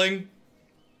God's Willing.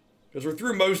 Because we're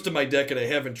through most of my deck and I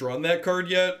haven't drawn that card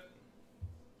yet.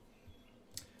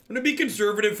 I'm gonna be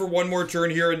conservative for 1 more turn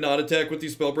here and not attack with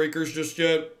these Spellbreakers just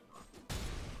yet.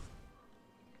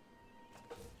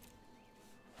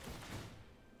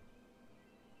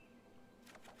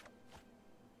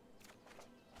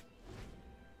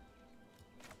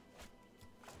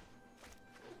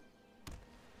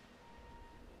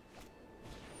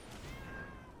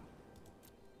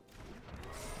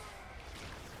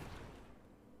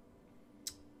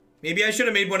 Maybe I should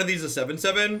have made one of these a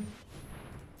 7/7.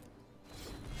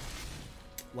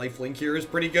 Lifelink here is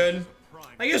pretty good.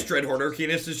 I guess Dreadhorde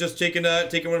Arcanist is just taking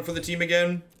one for the team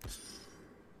again.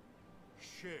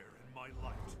 Share in my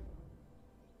light.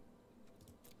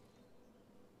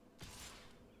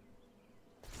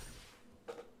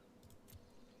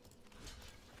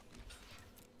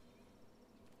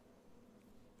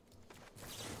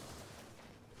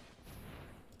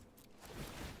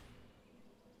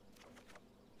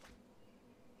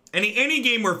 Any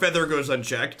game where Feather goes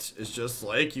unchecked is just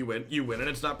like you win and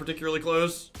it's not particularly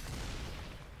close.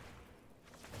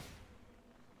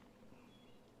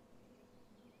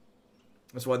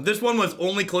 This one was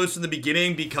only close in the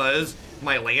beginning because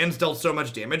my lands dealt so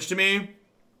much damage to me.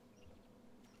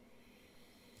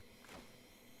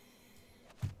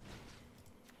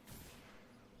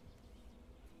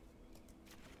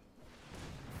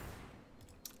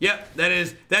 Yep,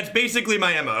 that's basically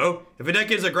my MO. If a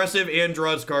deck is aggressive and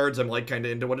draws cards, I'm like kinda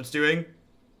into what it's doing.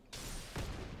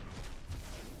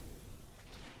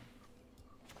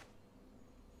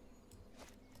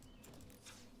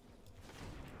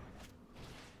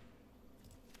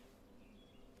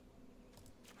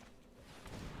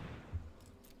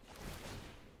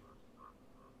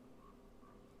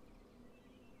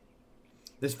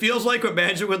 This feels like what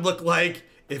Magic would look like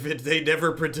if they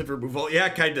never printed removal. Yeah,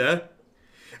 kinda.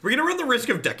 We're gonna run the risk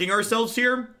of decking ourselves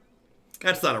here.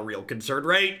 That's not a real concern,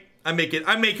 right? I'm making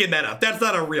that up. That's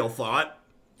not a real thought.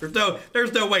 There's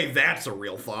no way that's a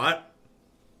real thought.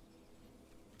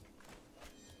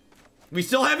 We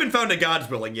still haven't found a God's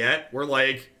Willing yet. We're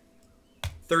like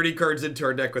 30 cards into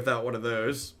our deck without one of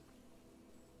those.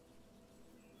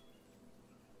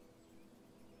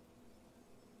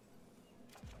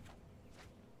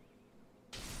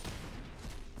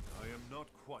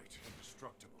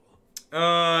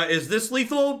 Is this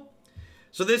lethal?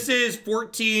 So this is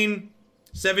 14,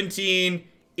 17,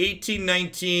 18,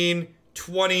 19,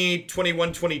 20,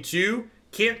 21, 22.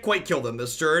 Can't quite kill them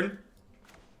this turn.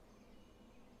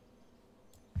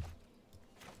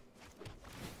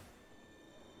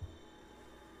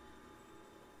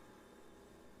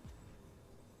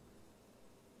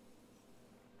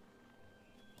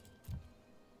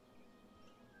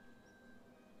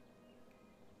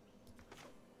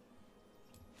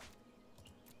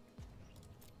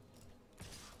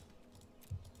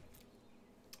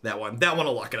 That one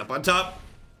will lock it up on top.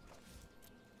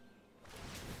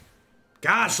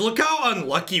 Gosh, look how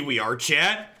unlucky we are,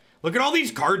 chat. Look at all these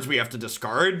cards we have to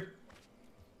discard.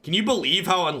 Can you believe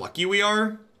how unlucky we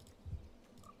are?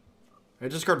 I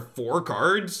discard 4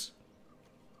 cards.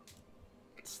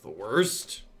 It's the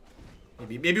worst.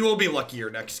 Maybe we'll be luckier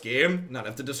next game. Not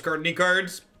have to discard any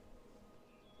cards.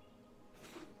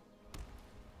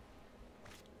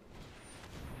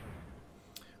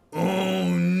 Oh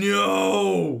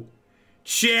no!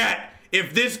 Chat,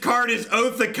 if this card is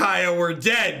Othakaya, we're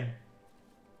dead.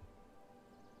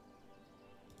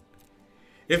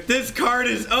 If this card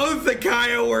is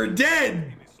Othakaya, we're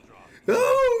dead.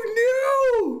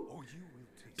 Oh no!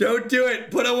 Don't do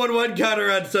it. Put a 1/1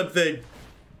 counter on something.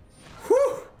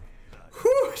 Whew.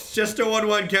 Whew. It's just a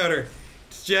 1/1 counter.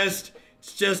 It's just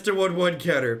a 1/1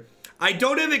 counter. I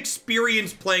don't have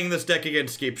experience playing this deck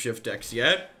against Scapeshift decks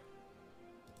yet.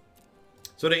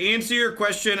 So to answer your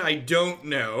question, I don't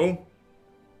know.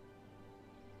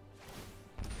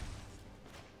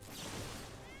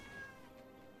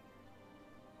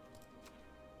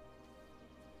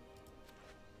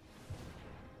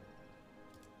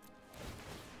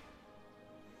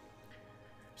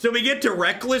 So we get to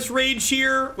Reckless Rage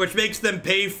here, which makes them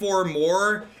pay 4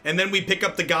 more, and then we pick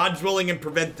up the God's Willing and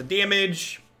prevent the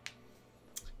damage.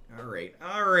 Alright,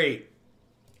 alright.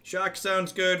 Shock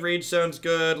sounds good, Rage sounds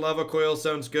good, Lava Coil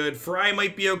sounds good, Fry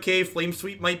might be okay, Flame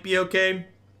Sweep might be okay.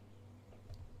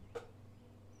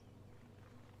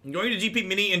 I'm going to GP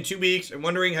Mini in 2 weeks and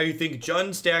wondering how you think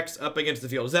Jund stacks up against the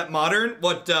field. Is that modern?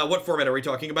 What format are we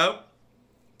talking about?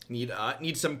 Need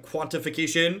some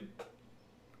quantification.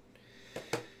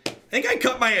 I think I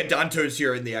cut my Adantos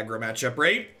here in the aggro matchup,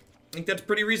 right? I think that's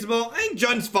pretty reasonable. I think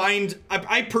Jund's fine.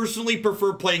 I personally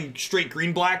prefer playing straight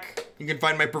green-black. You can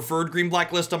find my preferred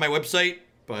green-black list on my website.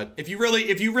 But if you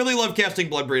really love casting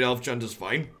Bloodbraid Elf, Jund is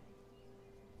fine.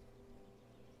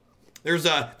 There's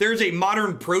a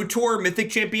Modern Pro Tour Mythic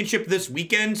Championship this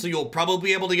weekend, so you'll probably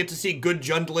be able to get to see good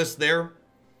Jund lists there.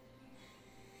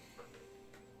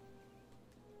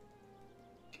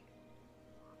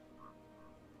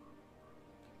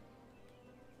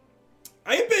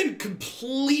 I've been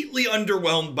completely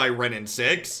underwhelmed by Wrenn and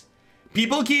 6.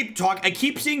 I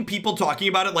keep seeing people talking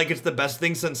about it like it's the best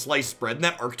thing since Sliced Bread in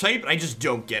that archetype, and I just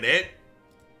don't get it.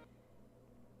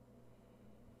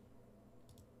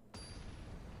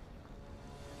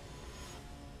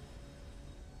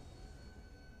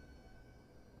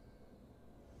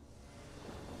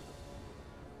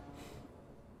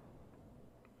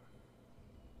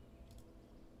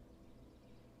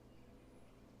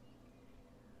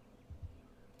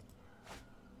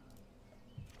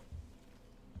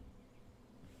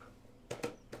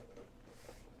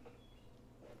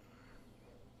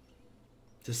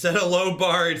 To set a low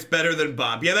bar, it's better than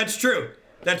Bob. Yeah, that's true.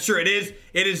 That's true. It is.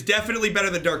 It is definitely better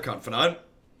than Dark Confidant.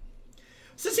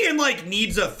 This hand, like,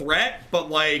 needs a threat, but,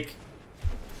 like,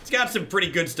 it's got some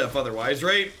pretty good stuff otherwise,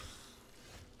 right?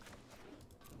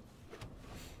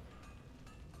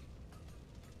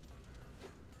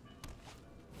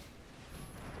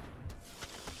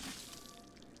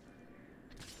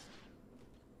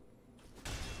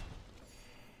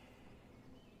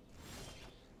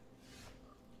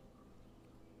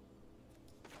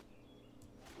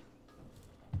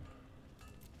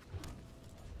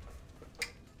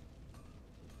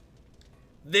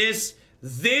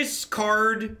 This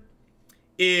card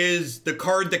is the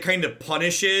card that kind of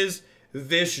punishes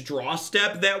this draw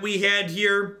step that we had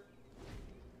here.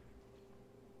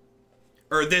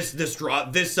 Or this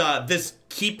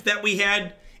keep that we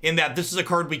had, in that this is a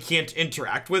card we can't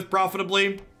interact with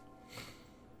profitably.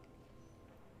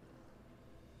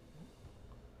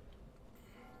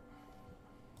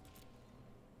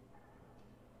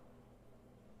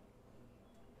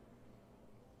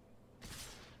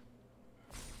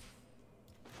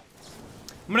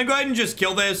 I'm gonna go ahead and just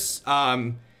kill this.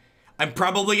 I'm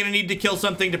probably gonna need to kill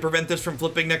something to prevent this from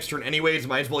flipping next turn anyways.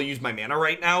 Might as well use my mana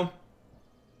right now.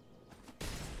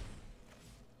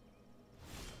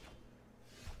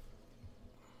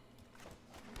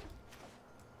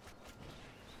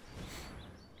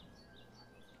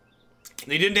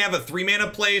 They didn't have a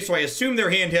 3-mana play, so I assume their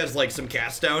hand has like some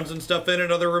cast downs and stuff in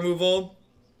it, other removal.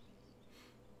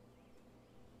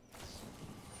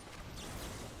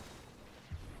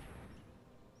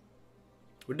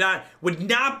 Would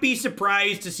not be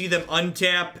surprised to see them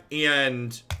untap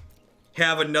and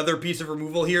have another piece of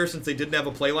removal here, since they didn't have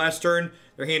a play last turn.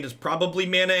 Their hand is probably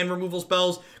mana and removal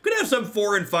spells. Could have some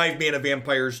 4 and 5 mana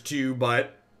vampires too,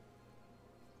 but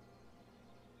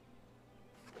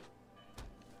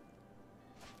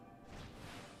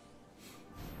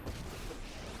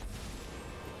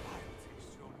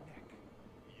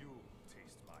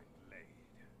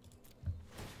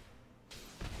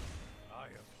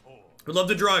I'd love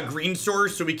to draw a green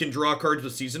source so we can draw cards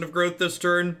with Season of Growth this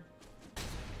turn.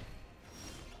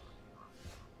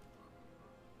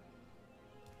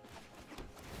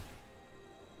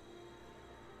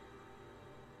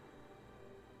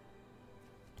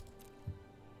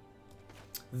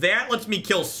 That lets me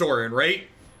kill Sorin, right?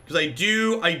 Because I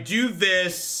do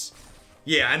this,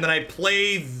 yeah, and then I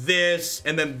play this,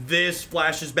 and then this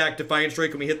flashes back Defiant Strike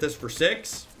when we hit this for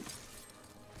 6.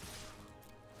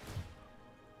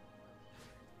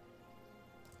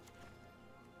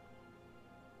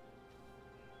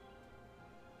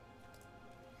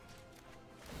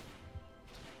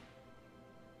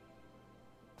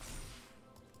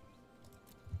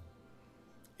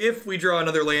 If we draw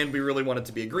another land, we really want it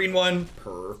to be a green one.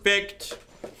 Perfect.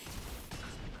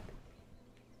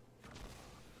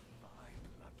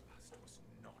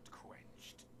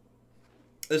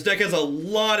 This deck has a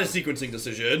lot of sequencing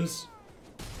decisions.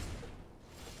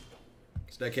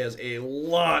 This deck has a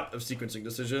lot of sequencing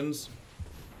decisions.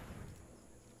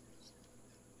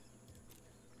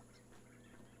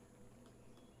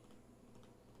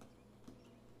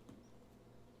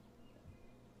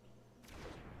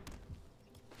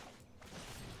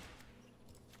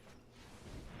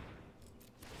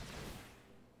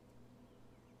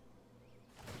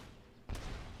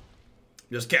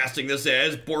 Just casting this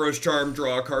as Boros Charm,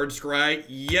 draw a card, scry.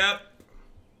 Yep.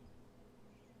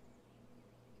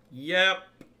 Yep.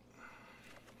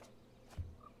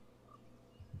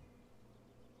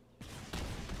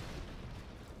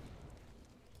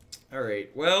 All right,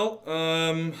 well,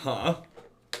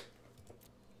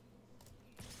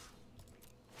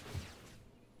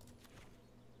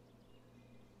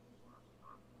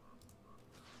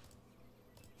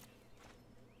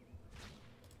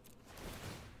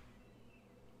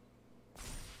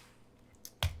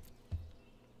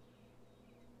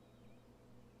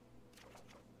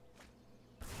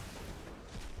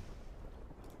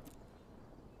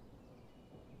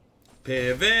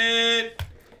 Pivot.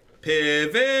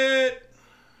 Pivot.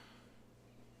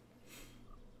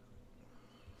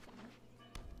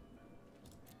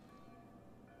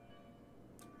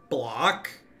 Block.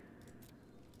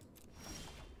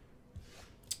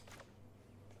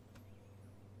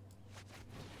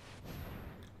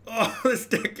 Oh, this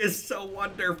deck is so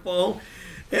wonderful.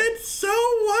 It's so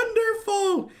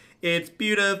wonderful. It's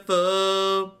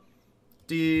beautiful.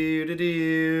 Do do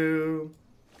do.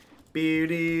 Do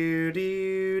do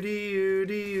do do do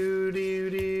do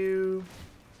do.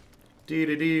 Do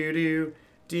do do do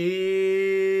do.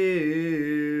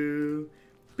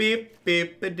 Beep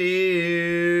beep a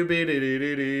do. Do do do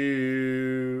do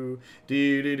do.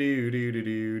 Do do do do do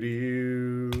do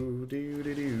do do do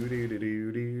do do do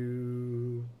do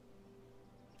do.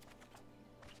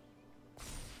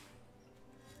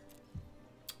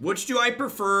 Which do I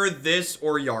prefer, this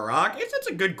or Yarok? That's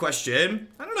a good question.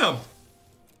 I don't know.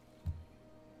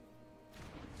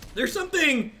 There's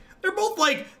something, they're both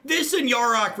like, this and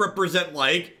Yarok represent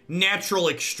like natural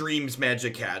extremes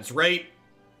Magic has, right?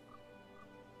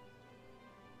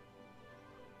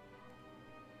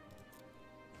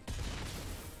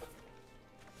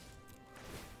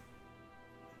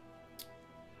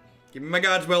 Give me my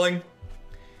God's Willing.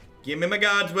 Give me my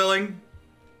God's Willing.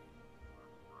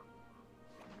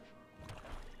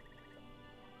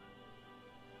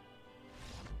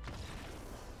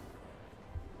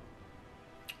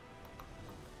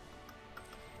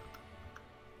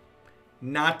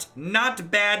 Not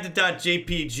bad.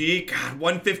 .jpg. God,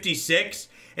 156.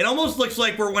 It almost looks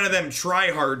like we're one of them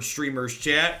try-hard streamers,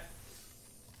 chat.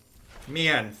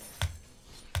 Man.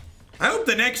 I hope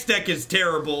the next deck is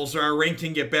terrible so our rank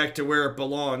can get back to where it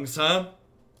belongs, huh?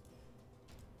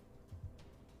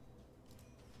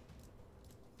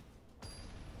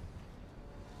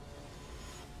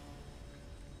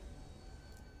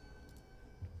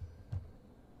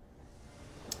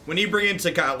 When you bring in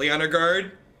Tocatli on a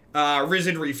guard,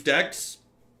 Risen Reef decks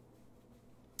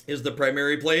is the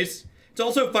primary place. It's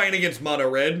also fine against mono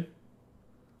red.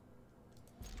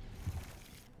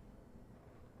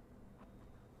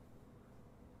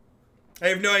 I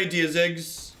have no idea,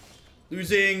 Ziggs.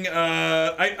 Losing,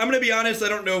 I'm gonna be honest, I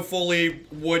don't know fully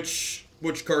which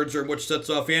cards are in which sets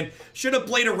offhand. Should have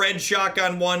played a red shock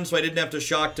on one, so I didn't have to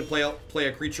shock to play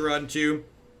a creature on two.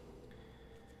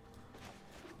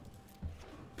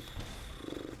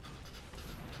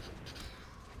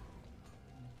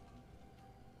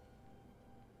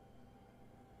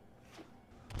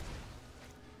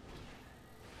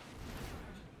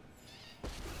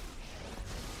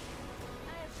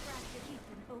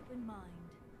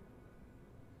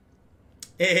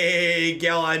 Hey,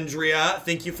 Gal Andrea,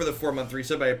 thank you for the 4-month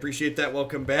resub. I appreciate that.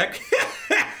 Welcome back.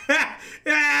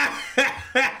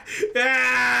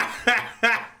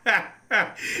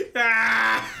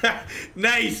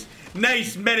 Nice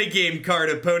metagame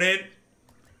card, opponent.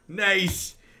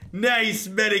 Nice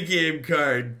metagame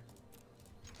card.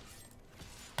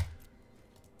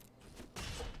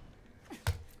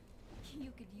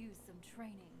 You could use some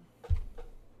training.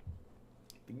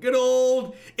 Good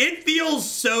old, it feels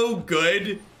so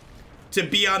good to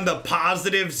be on the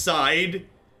positive side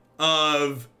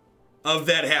of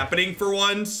that happening for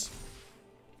once.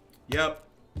 Yep.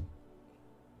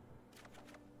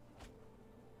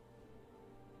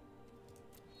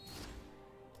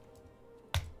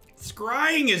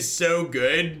 Scrying is so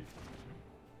good.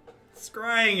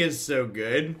 Scrying is so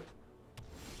good.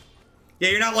 Yeah,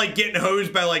 you're not like getting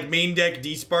hosed by like main deck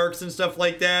D-Sparks and stuff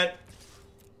like that.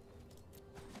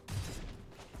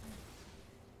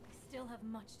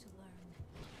 Much to learn.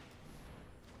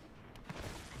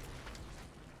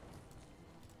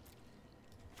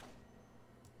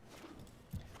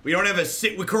 We don't have a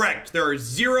correct. There are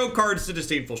 0 cards to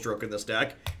Disdainful Stroke in this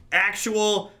deck.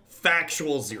 Actual,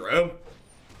 factual 0.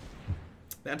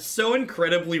 That's so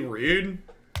incredibly rude.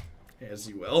 As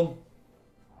you will.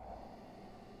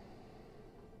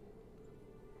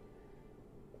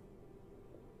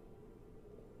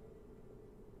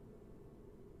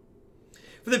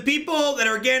 For the people that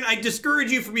are, again, I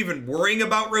discourage you from even worrying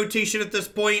about rotation at this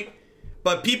point,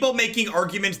 but people making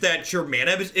arguments that your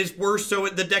mana is worse so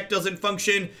the deck doesn't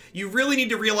function, you really need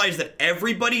to realize that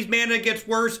everybody's mana gets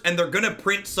worse, and they're gonna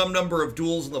print some number of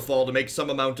duels in the fall to make some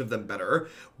amount of them better.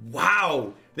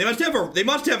 Wow. They must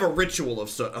have a ritual of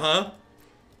soot, huh?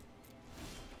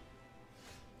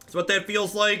 That's what that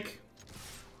feels like.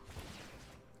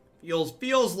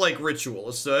 Feels like ritual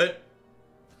of soot.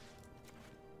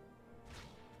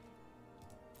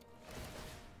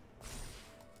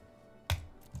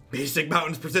 Basic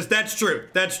mountains persist. That's true.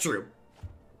 That's true.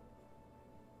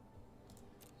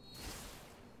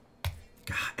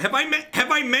 God, have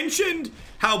I mentioned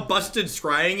how busted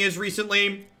scrying is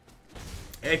recently?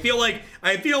 I feel like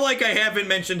I haven't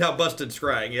mentioned how busted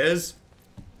scrying is.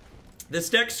 This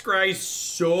deck scries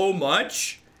so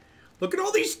much. Look at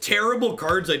all these terrible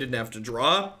cards I didn't have to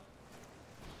draw.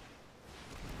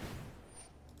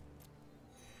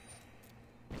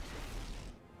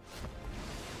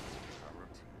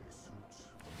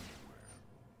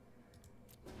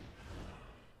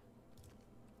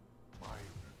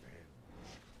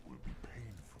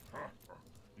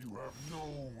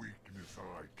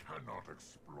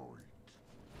 Exploit.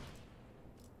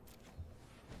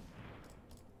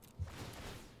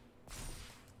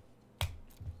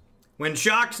 When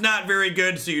shock's not very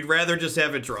good, so you'd rather just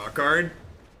have a draw card.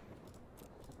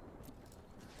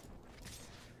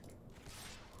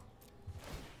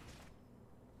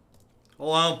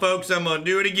 Hold on, folks, I'm gonna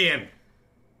do it again.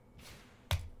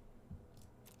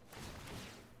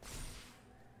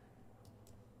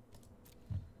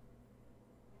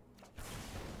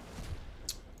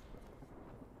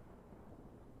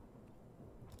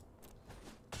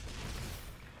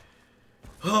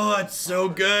 Oh, it's so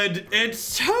good. It's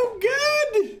so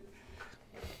good.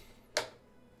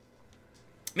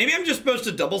 Maybe I'm just supposed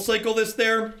to double cycle this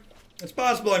there. It's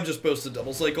possible I'm just supposed to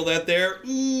double cycle that there.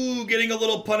 Ooh, getting a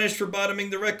little punished for bottoming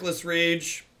the Reckless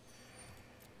Rage.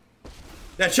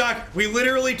 That shock, we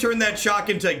literally turned that shock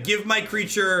into give my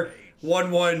creature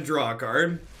 1/1 draw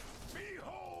card.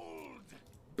 Behold.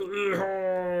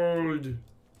 Behold.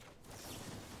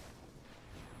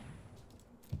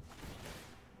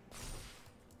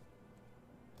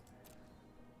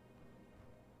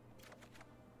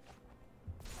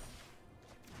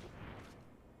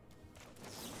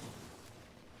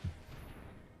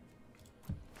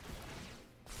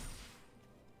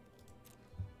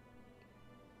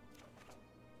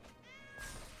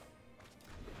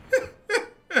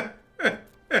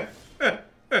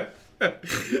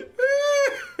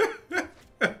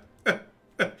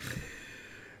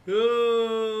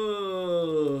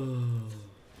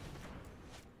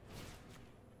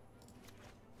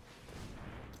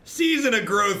 Season of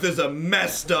Growth is a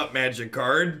messed up Magic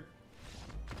card.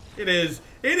 It is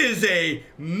a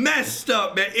messed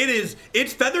up,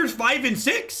 it's Feathers 5 and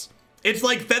 6. It's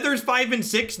like Feathers 5 and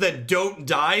 6 that don't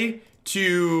die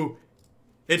to,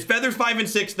 it's Feathers 5 and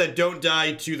 6 that don't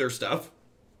die to their stuff.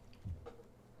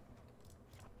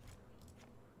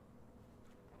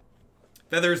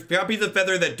 Feathers, copies of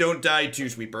Feather that don't die to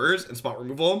Sweepers and spot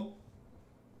removal.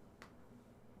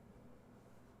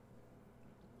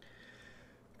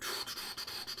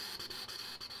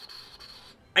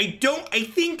 I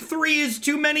think 3 is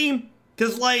too many,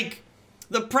 because, like,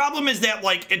 the problem is that,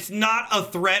 like, it's not a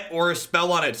threat or a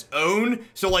spell on its own,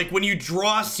 so, like, when you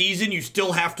draw Season, you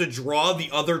still have to draw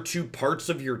the other 2 parts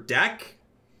of your deck.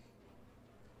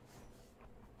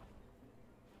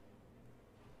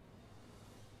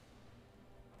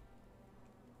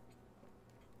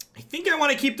 I think I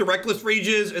want to keep the Reckless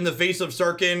Rages in the face of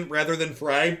Sarkhan rather than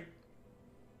Fry.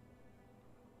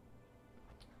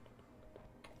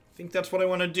 I think that's what I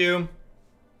want to do.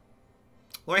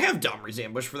 Well, I have Domri's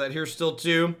Ambush for that here still,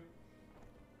 too.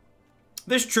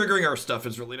 This triggering our stuff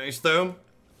is really nice, though.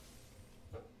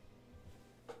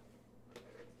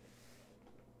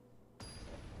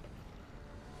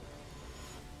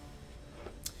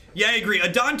 Yeah, I agree.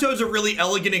 Adanto is a really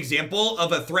elegant example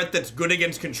of a threat that's good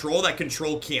against control that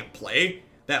control can't play.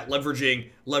 That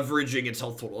leveraging its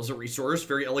health total as a resource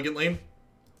very elegantly.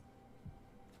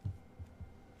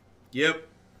 Yep.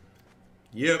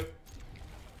 Yep.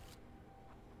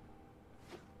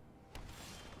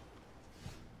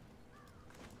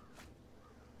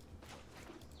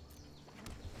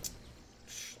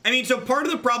 I mean, so part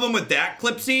of the problem with that,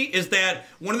 Clipsy, is that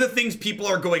one of the things people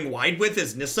are going wide with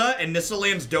is Nissa, and Nissa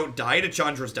lands don't die to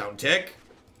Chandra's downtick.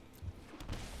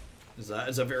 Is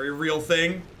a very real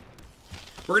thing.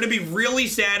 We're going to be really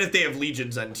sad if they have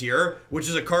Legion's End Tier, which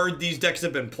is a card these decks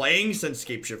have been playing since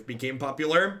Scapeshift became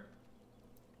popular.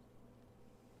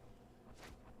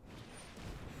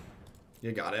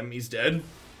 You got him. He's dead.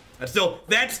 That's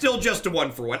still just a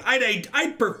 1-for-1.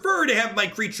 I'd prefer to have my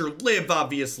creature live,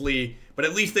 obviously, but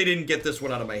at least they didn't get this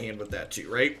one out of my hand with that too,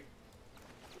 right?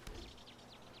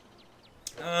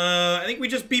 I think we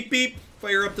just beep,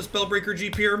 fire up the Spellbreaker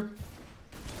Jeep here.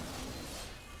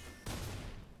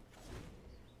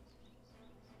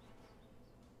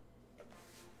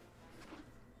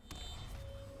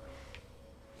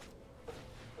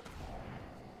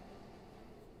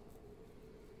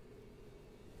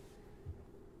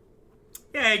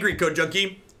 Yeah, I agree, Code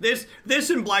Junkie. This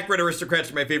and Black-Red Aristocrats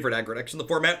are my favorite aggro decks in the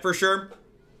format, for sure.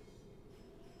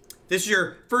 This is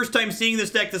your first time seeing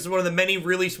this deck. This is one of the many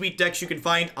really sweet decks you can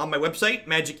find on my website,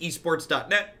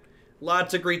 magicesports.net.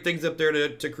 Lots of great things up there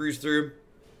to cruise through.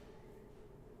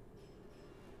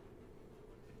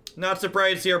 Not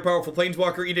surprised to see our powerful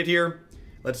Planeswalker eat it here.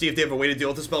 Let's see if they have a way to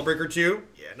deal with the Spellbreaker too.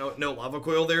 Yeah, no Lava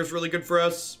Coil there is really good for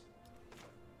us.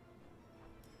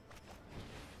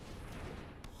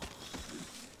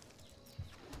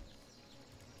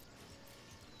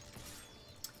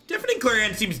 Deafening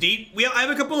Clarion seems neat. I have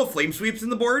a couple of Flame Sweeps in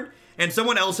the board, and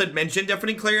someone else had mentioned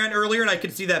Deafening Clarion earlier, and I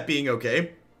could see that being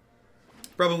okay.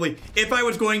 Probably, if I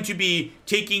was going to be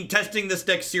testing this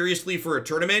deck seriously for a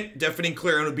tournament, Deafening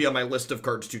Clarion would be on my list of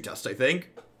cards to test, I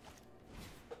think.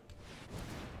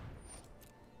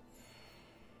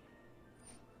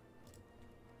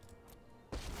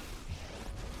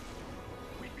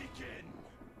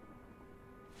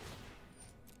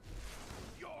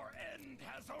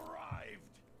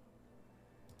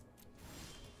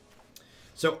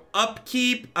 So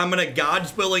upkeep, I'm going to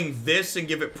God's Willing this and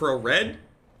give it pro red.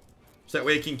 So that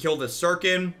way I can kill this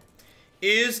Sarkin.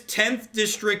 Is 10th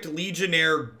District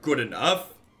Legionnaire good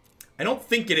enough? I don't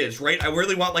think it is, right? I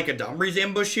really want like a Domri's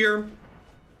ambush here.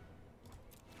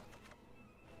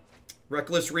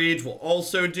 Reckless Rage will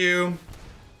also do.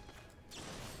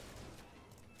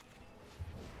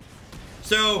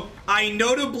 So I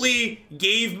notably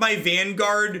gave my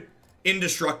Vanguard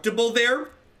indestructible there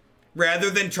rather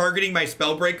than targeting my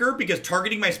Spellbreaker, because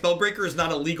targeting my Spellbreaker is not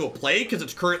a legal play because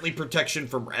it's currently protection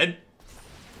from red.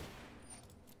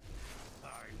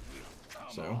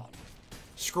 So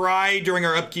Scry during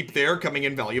our upkeep there, coming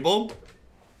in valuable.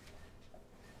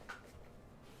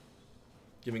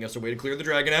 Giving us a way to clear the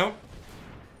dragon out.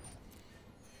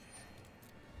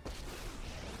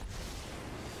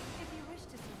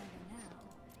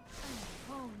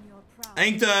 I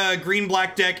think the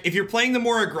green-black deck, if you're playing the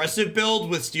more aggressive build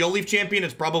with Steel Leaf Champion,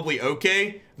 it's probably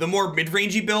okay. The more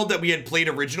mid-rangey build that we had played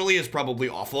originally is probably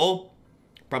awful.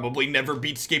 Probably never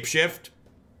beat Scape Shift.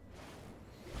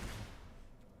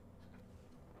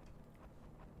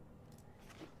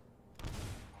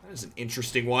 That is an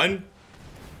interesting one.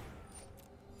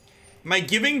 Am I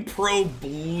giving pro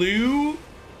blue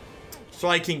so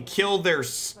I can kill their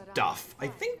stuff? I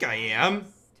think I am.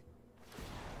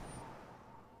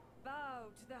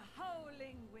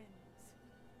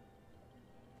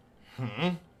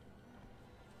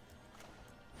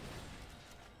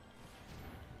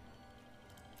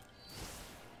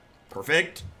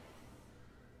 Perfect.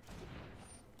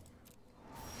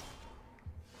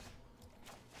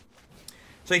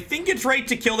 So I think it's right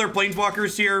to kill their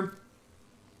planeswalkers here.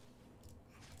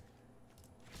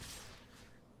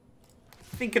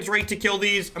 I think it's right to kill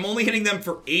these. I'm only hitting them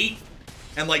for 8.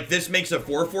 And like this makes a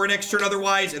 4/4 next turn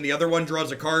otherwise, and the other one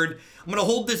draws a card. I'm going to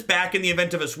hold this back in the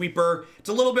event of a sweeper. It's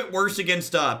a little bit worse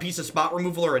against a piece of spot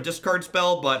removal or a discard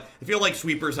spell, but I feel like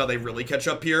sweeper's how they really catch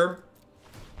up here.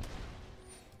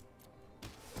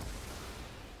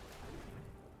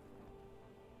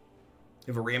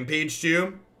 You have a rampage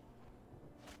too.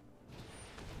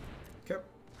 Okay.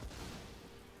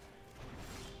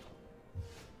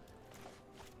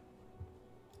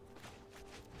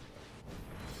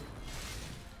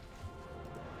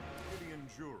 Gideon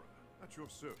Jura, at your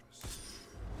service.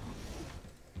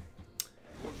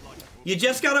 You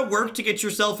just gotta work to get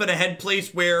yourself in a head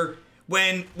place where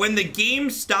when the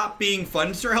games stop being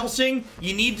fun, Sir Helsing,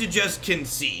 you need to just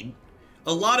concede.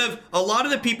 A lot of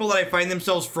the people that I find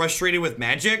themselves frustrated with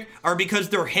Magic are because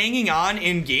they're hanging on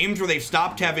in games where they've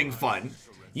stopped having fun.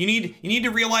 You need to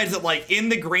realize that, like, in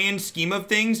the grand scheme of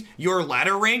things, your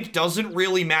ladder rank doesn't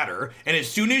really matter. And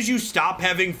as soon as you stop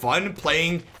having fun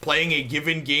playing a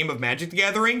given game of Magic the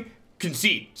Gathering,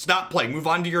 concede. Stop playing. Move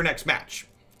on to your next match.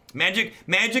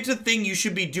 Magic's a thing you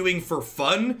should be doing for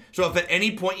fun. So if at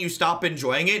any point you stop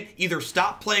enjoying it, either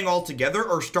stop playing altogether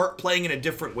or start playing in a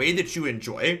different way that you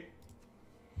enjoy.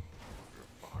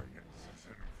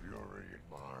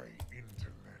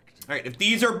 Alright, if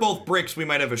these are both bricks, we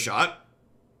might have a shot.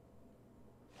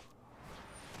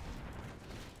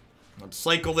 Let's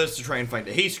cycle this to try and find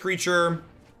a haste creature.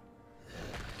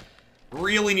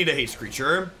 Really need a haste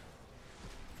creature.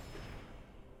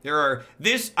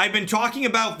 I've been talking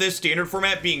about this standard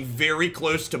format being very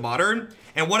close to modern.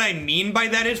 And what I mean by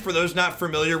that is, for those not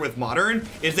familiar with modern,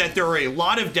 is that there are a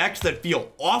lot of decks that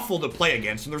feel awful to play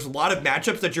against. And there's a lot of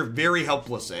matchups that you're very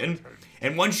helpless in.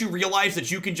 And once you realize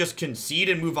that you can just concede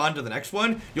and move on to the next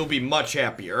one, you'll be much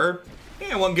happier.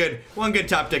 Yeah, one good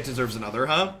top deck deserves another,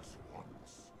 huh?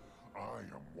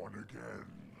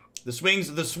 The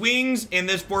swings in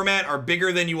this format are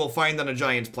bigger than you will find on a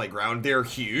Giants playground. They're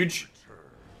huge.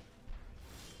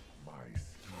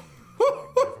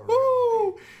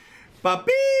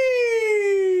 Papi!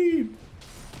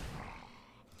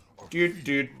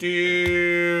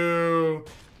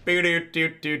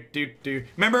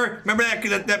 Remember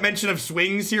that mention of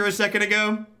swings here a second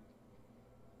ago?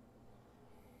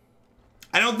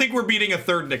 I don't think we're beating a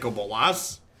third Nicol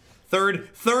Bolas. Third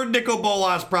Nicol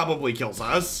Bolas probably kills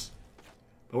us.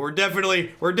 But we're definitely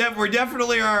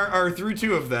are through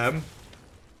 2 of them.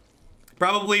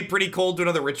 Probably pretty cold to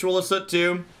another Ritualist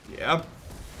too. Yeah.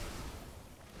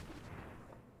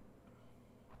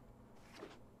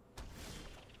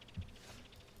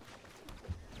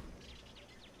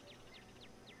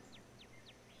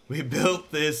 We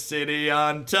built this city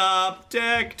on top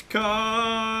decked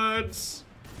cards.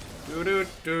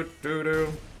 Have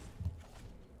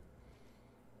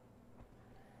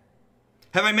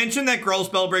I mentioned that Gruul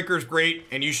Spellbreaker is great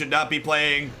and you should not be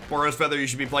playing Boros Feather, you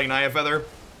should be playing Naya Feather?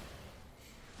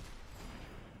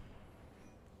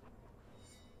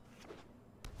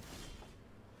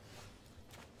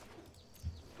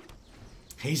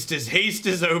 Haste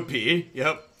is OP.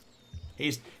 Yep.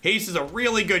 Haste is a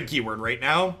really good keyword right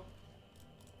now.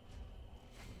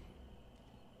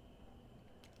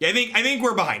 Yeah, I think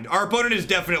we're behind. Our opponent is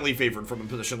definitely favored from a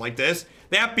position like this.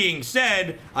 That being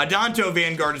said, Adanto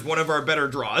Vanguard is one of our better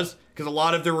draws because a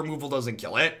lot of their removal doesn't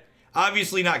kill it.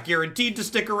 Obviously not guaranteed to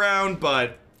stick around,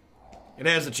 but it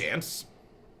has a chance.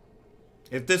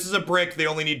 If this is a brick, they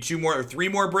only need 2 more or 3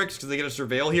 more bricks because they get a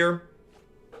surveil here.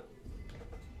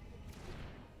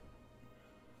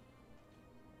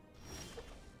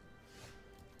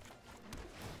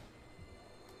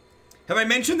 Have I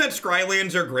mentioned that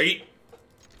Scrylands are great?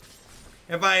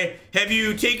 Have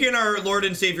you taken our Lord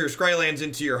and Savior Scrylands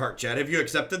into your heart, chat? Have you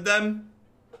accepted them?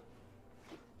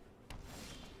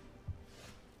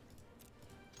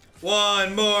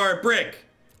 One more brick.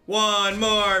 One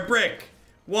more brick.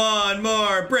 One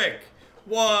more brick.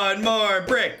 One more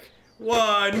brick.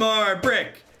 One more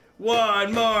brick.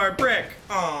 One more brick.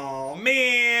 Oh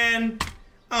man.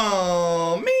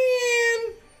 Oh man.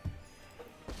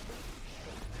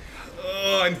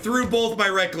 Oh, I'm through both my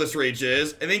reckless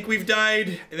rages. I think we've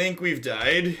died. I think we've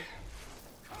died.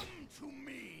 Come to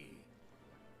me.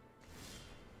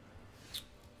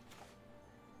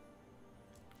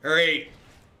 All right.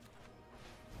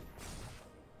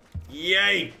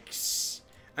 Yikes.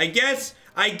 I guess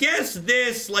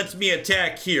this lets me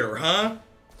attack here, huh?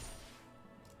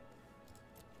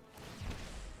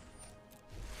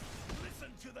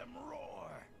 Listen to them roar.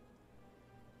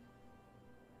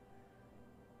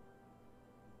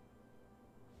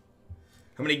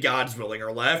 How many gods willing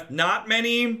are left? Not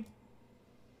many.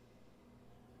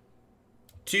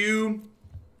 2.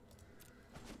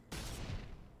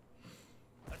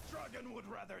 A dragon would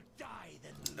rather die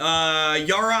than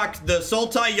Yarok, the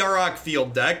Sultai Yarok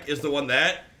field deck is the one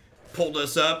that pulled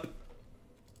us up.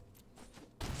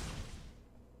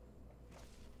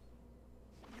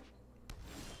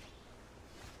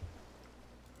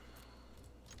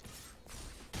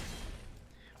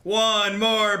 One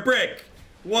more brick.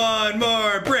 One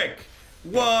more brick.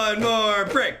 One more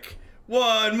brick.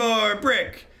 One more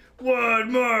brick.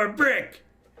 One more brick.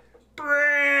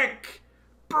 Brick.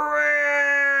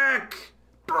 Brick.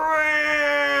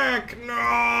 Brick.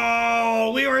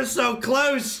 No, we were so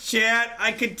close, chat.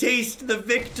 I could taste the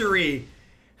victory.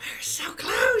 We're so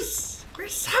close. We're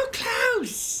so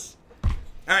close. All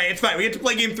right, it's fine. We get to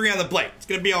play game 3 on the plate. It's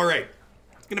gonna be all right.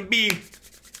 It's gonna be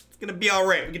all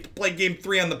right. We get to play game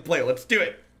 3 on the plate. Let's do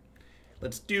it.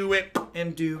 Let's do it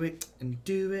and do it and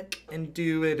do it and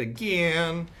do it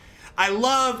again. I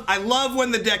love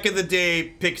when the deck of the day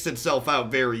picks itself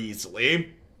out very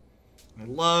easily. I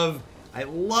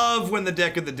love when the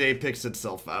deck of the day picks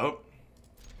itself out.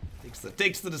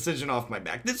 Takes the decision off my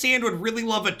back. This hand would really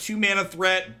love a 2-mana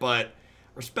threat, but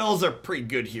our spells are pretty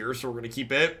good here, so we're gonna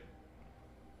keep it.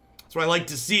 That's what I like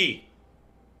to see.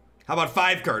 How about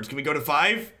 5 cards? Can we go to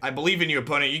 5? I believe in you,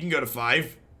 opponent. You can go to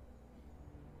 5.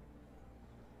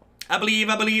 I believe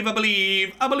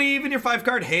in your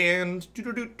 5-card hand.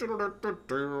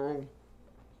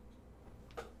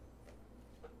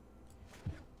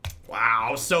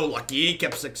 Wow, so lucky.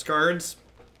 Kept 6 cards.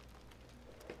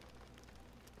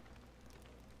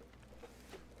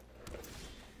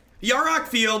 Yarok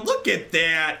Field, look at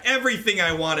that. Everything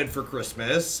I wanted for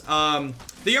Christmas. The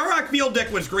Yarok Field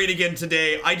deck was great again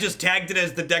today. I just tagged it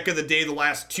as the deck of the day the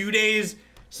last 2 days.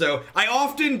 So I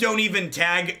often don't even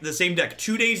tag the same deck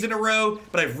 2 days in a row,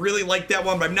 but I really like that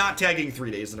one, but I'm not tagging 3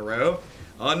 days in a row.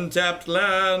 Untapped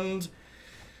land.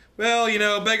 Well, you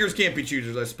know, beggars can't be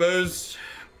choosers, I suppose.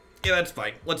 Yeah, that's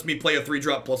fine. Lets me play a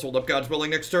 3-drop plus hold up God's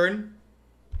Willing next turn.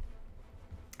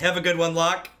 Have a good one,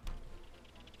 Locke.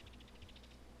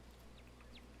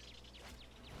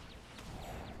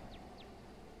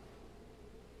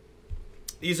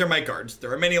 These are my cards.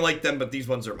 There are many like them, but these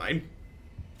ones are mine.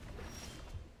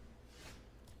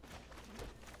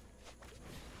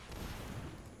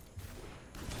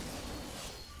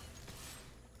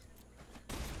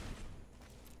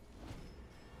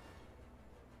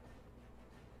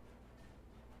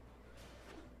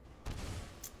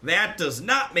 That does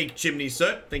not make chimney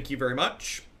soot. Thank you very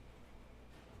much.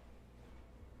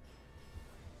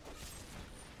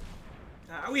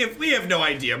 We have no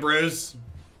idea, bros.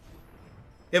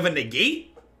 They have a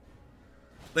negate?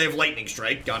 They have lightning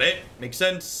strike. Got it. Makes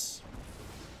sense.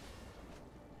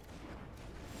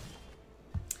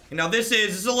 And now this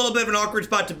is a little bit of an awkward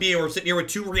spot to be in. We're sitting here with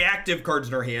 2 reactive cards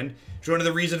in our hand. Which is one of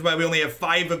the reasons why we only have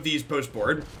 5 of these post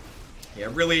board. Yeah,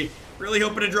 really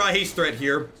hoping to draw a haste threat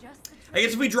here. I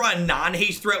guess if we draw a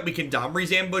non-haste threat, we can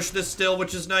Domri's ambush this still,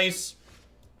 which is nice.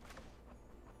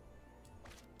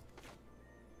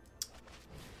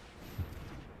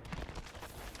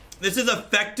 This is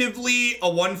effectively a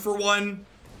 1-for-1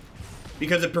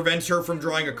 because it prevents her from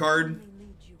drawing a card.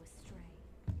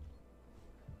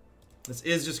 This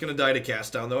is just going to die to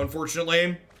cast down, though,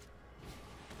 unfortunately.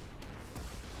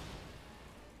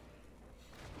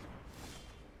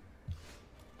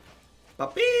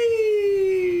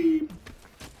 Puppy!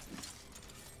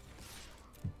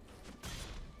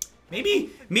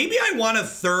 Maybe I want a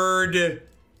third...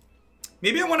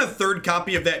 Maybe I want a third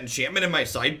copy of that enchantment in my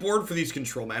sideboard for these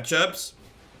control matchups.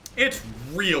 It's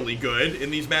really good in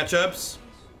these matchups.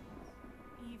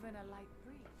 Even a light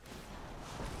breeze.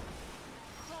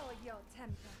 Call your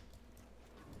temper.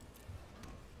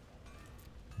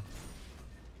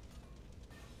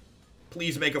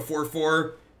 Please make a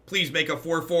 4-4. Please make a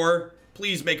 4-4.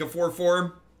 Please make a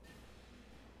 4-4.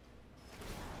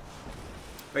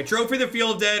 If I trophy the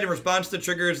Field of Dead in response to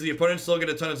triggers, do the opponents still get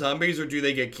a ton of zombies, or do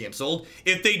they get canceled?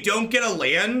 If they don't get a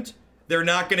land, they're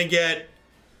not going to get...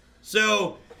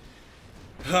 So,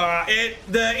 the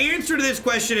answer to this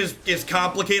question is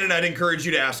complicated. I'd encourage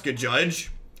you to ask a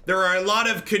judge. There are a lot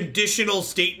of conditional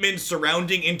statements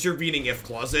surrounding intervening if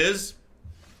clauses,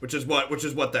 which is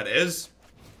what that is.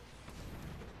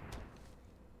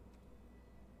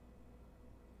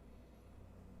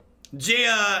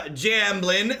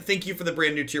 Jamblin, thank you for the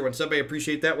brand new tier 1 sub. I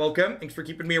appreciate that. Welcome. Thanks for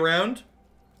keeping me around.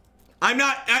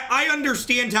 I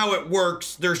understand how it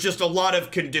works. There's just a lot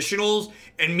of conditionals,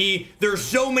 and there's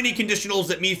so many conditionals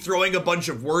that me throwing a bunch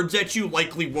of words at you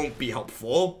likely won't be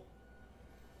helpful.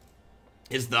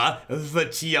 Is the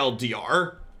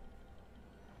TLDR.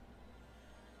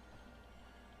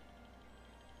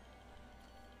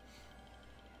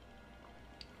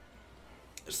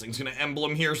 This thing's gonna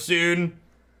emblem here soon.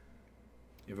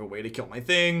 You have a way to kill my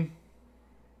thing.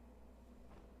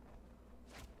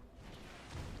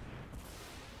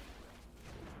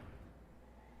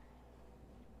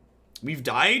 We've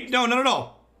died? No, not at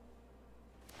all.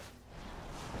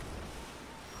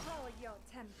 Call your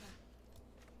temper.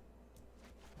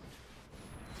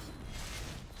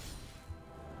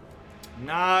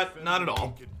 Not at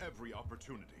all. Get every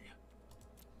opportunity.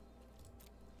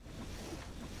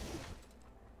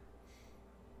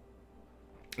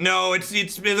 No,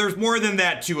 there's more than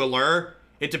that to allure.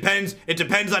 It depends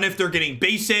on if they're getting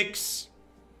basics.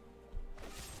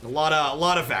 A lot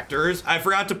of factors. I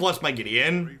forgot to plus my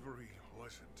Gideon. Bravery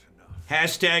wasn't enough.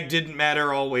 Hashtag didn't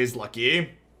matter, always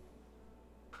lucky.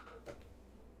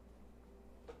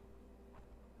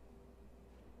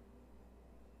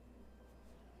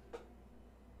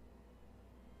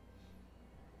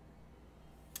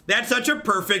 That's such a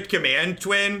perfect command,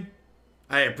 Twin.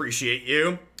 I appreciate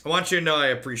you. I want you to know I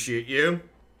appreciate you.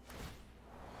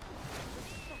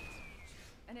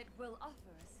 And it will offer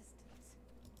assistance.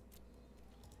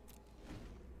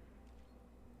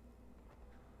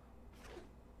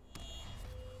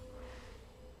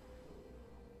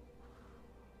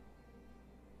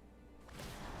 The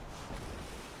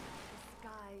sky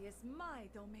is my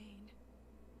domain.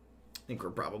 I think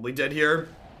we're probably dead here.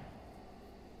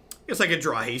 Guess I could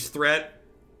draw a haste threat.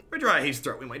 If I draw a haste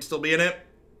threat, we might still be in it.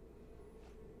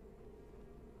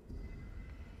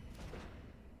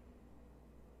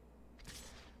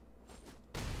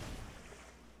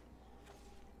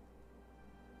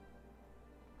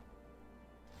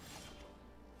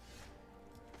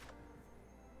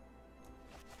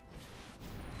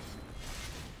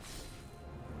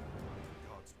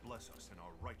 Gods bless us in our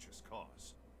righteous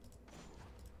cause.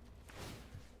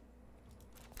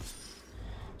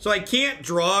 So I can't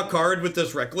draw a card with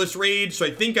this Reckless Rage, so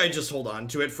I think I just hold on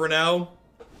to it for now.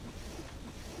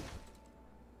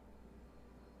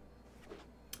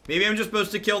 Maybe I'm just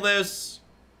supposed to kill this.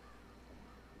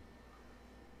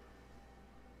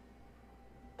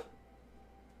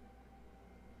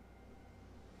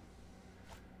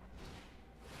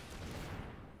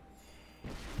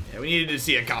 Yeah, we needed to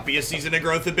see a copy of Season of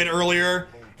Growth a bit earlier.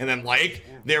 And then, like,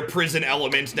 their prison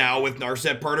element now with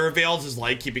Narset Partner Veils is,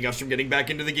 like, keeping us from getting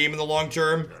back into the game in the long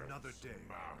term. Another day,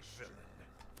 villain.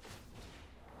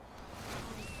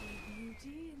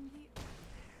 Beauty in the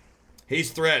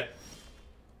Haste threat.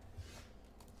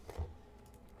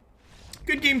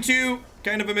 Good game 2.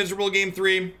 Kind of a miserable game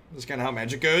 3. That's kind of how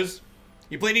Magic goes.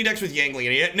 You play any decks with Yangling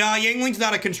in it? Nah, Yangling's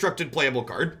not a constructed playable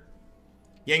card.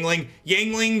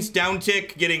 Yangling's down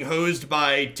tick getting hosed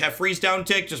by Teferi's down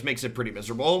tick just makes it pretty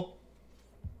miserable.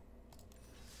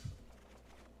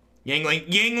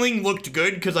 Yangling looked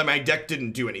good because my deck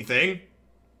didn't do anything.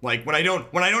 Like when I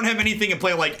don't have anything in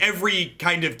play, like every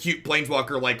kind of cute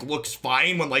planeswalker like looks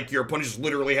fine when like your opponent just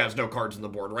literally has no cards on the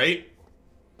board, right?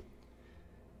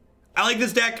 I like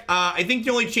this deck. I think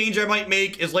the only change I might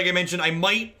make is, like I mentioned, I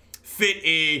might fit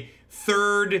a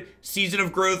third Season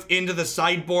of Growth into the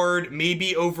sideboard,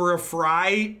 maybe over a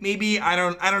Fry, maybe. I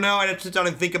don't know. I'd have to sit down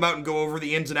and think about and go over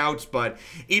the ins and outs, but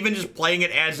even just playing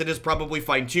it as it is probably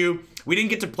fine too. We didn't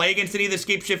get to play against any of the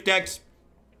Scapeshift decks.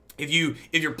 If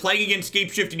you're playing against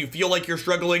Scapeshift and you feel like you're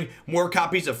struggling, more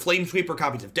copies of Flame Sweep or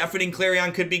copies of Deafening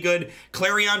Clarion could be good.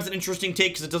 Clarion's an interesting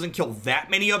take because it doesn't kill that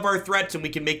many of our threats and we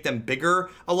can make them bigger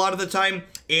a lot of the time.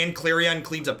 And Clarion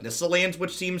cleans up Nissa lands,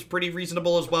 which seems pretty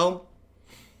reasonable as well.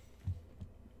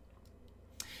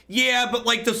 Yeah, but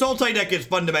like the Sultai deck is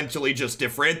fundamentally just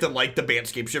different than like the banned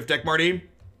Scapeshift deck, Marty.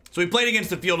 So we played against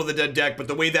the Field of the Dead deck, but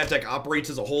the way that deck operates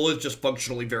as a whole is just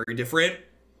functionally very different.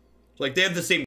 Like they have the same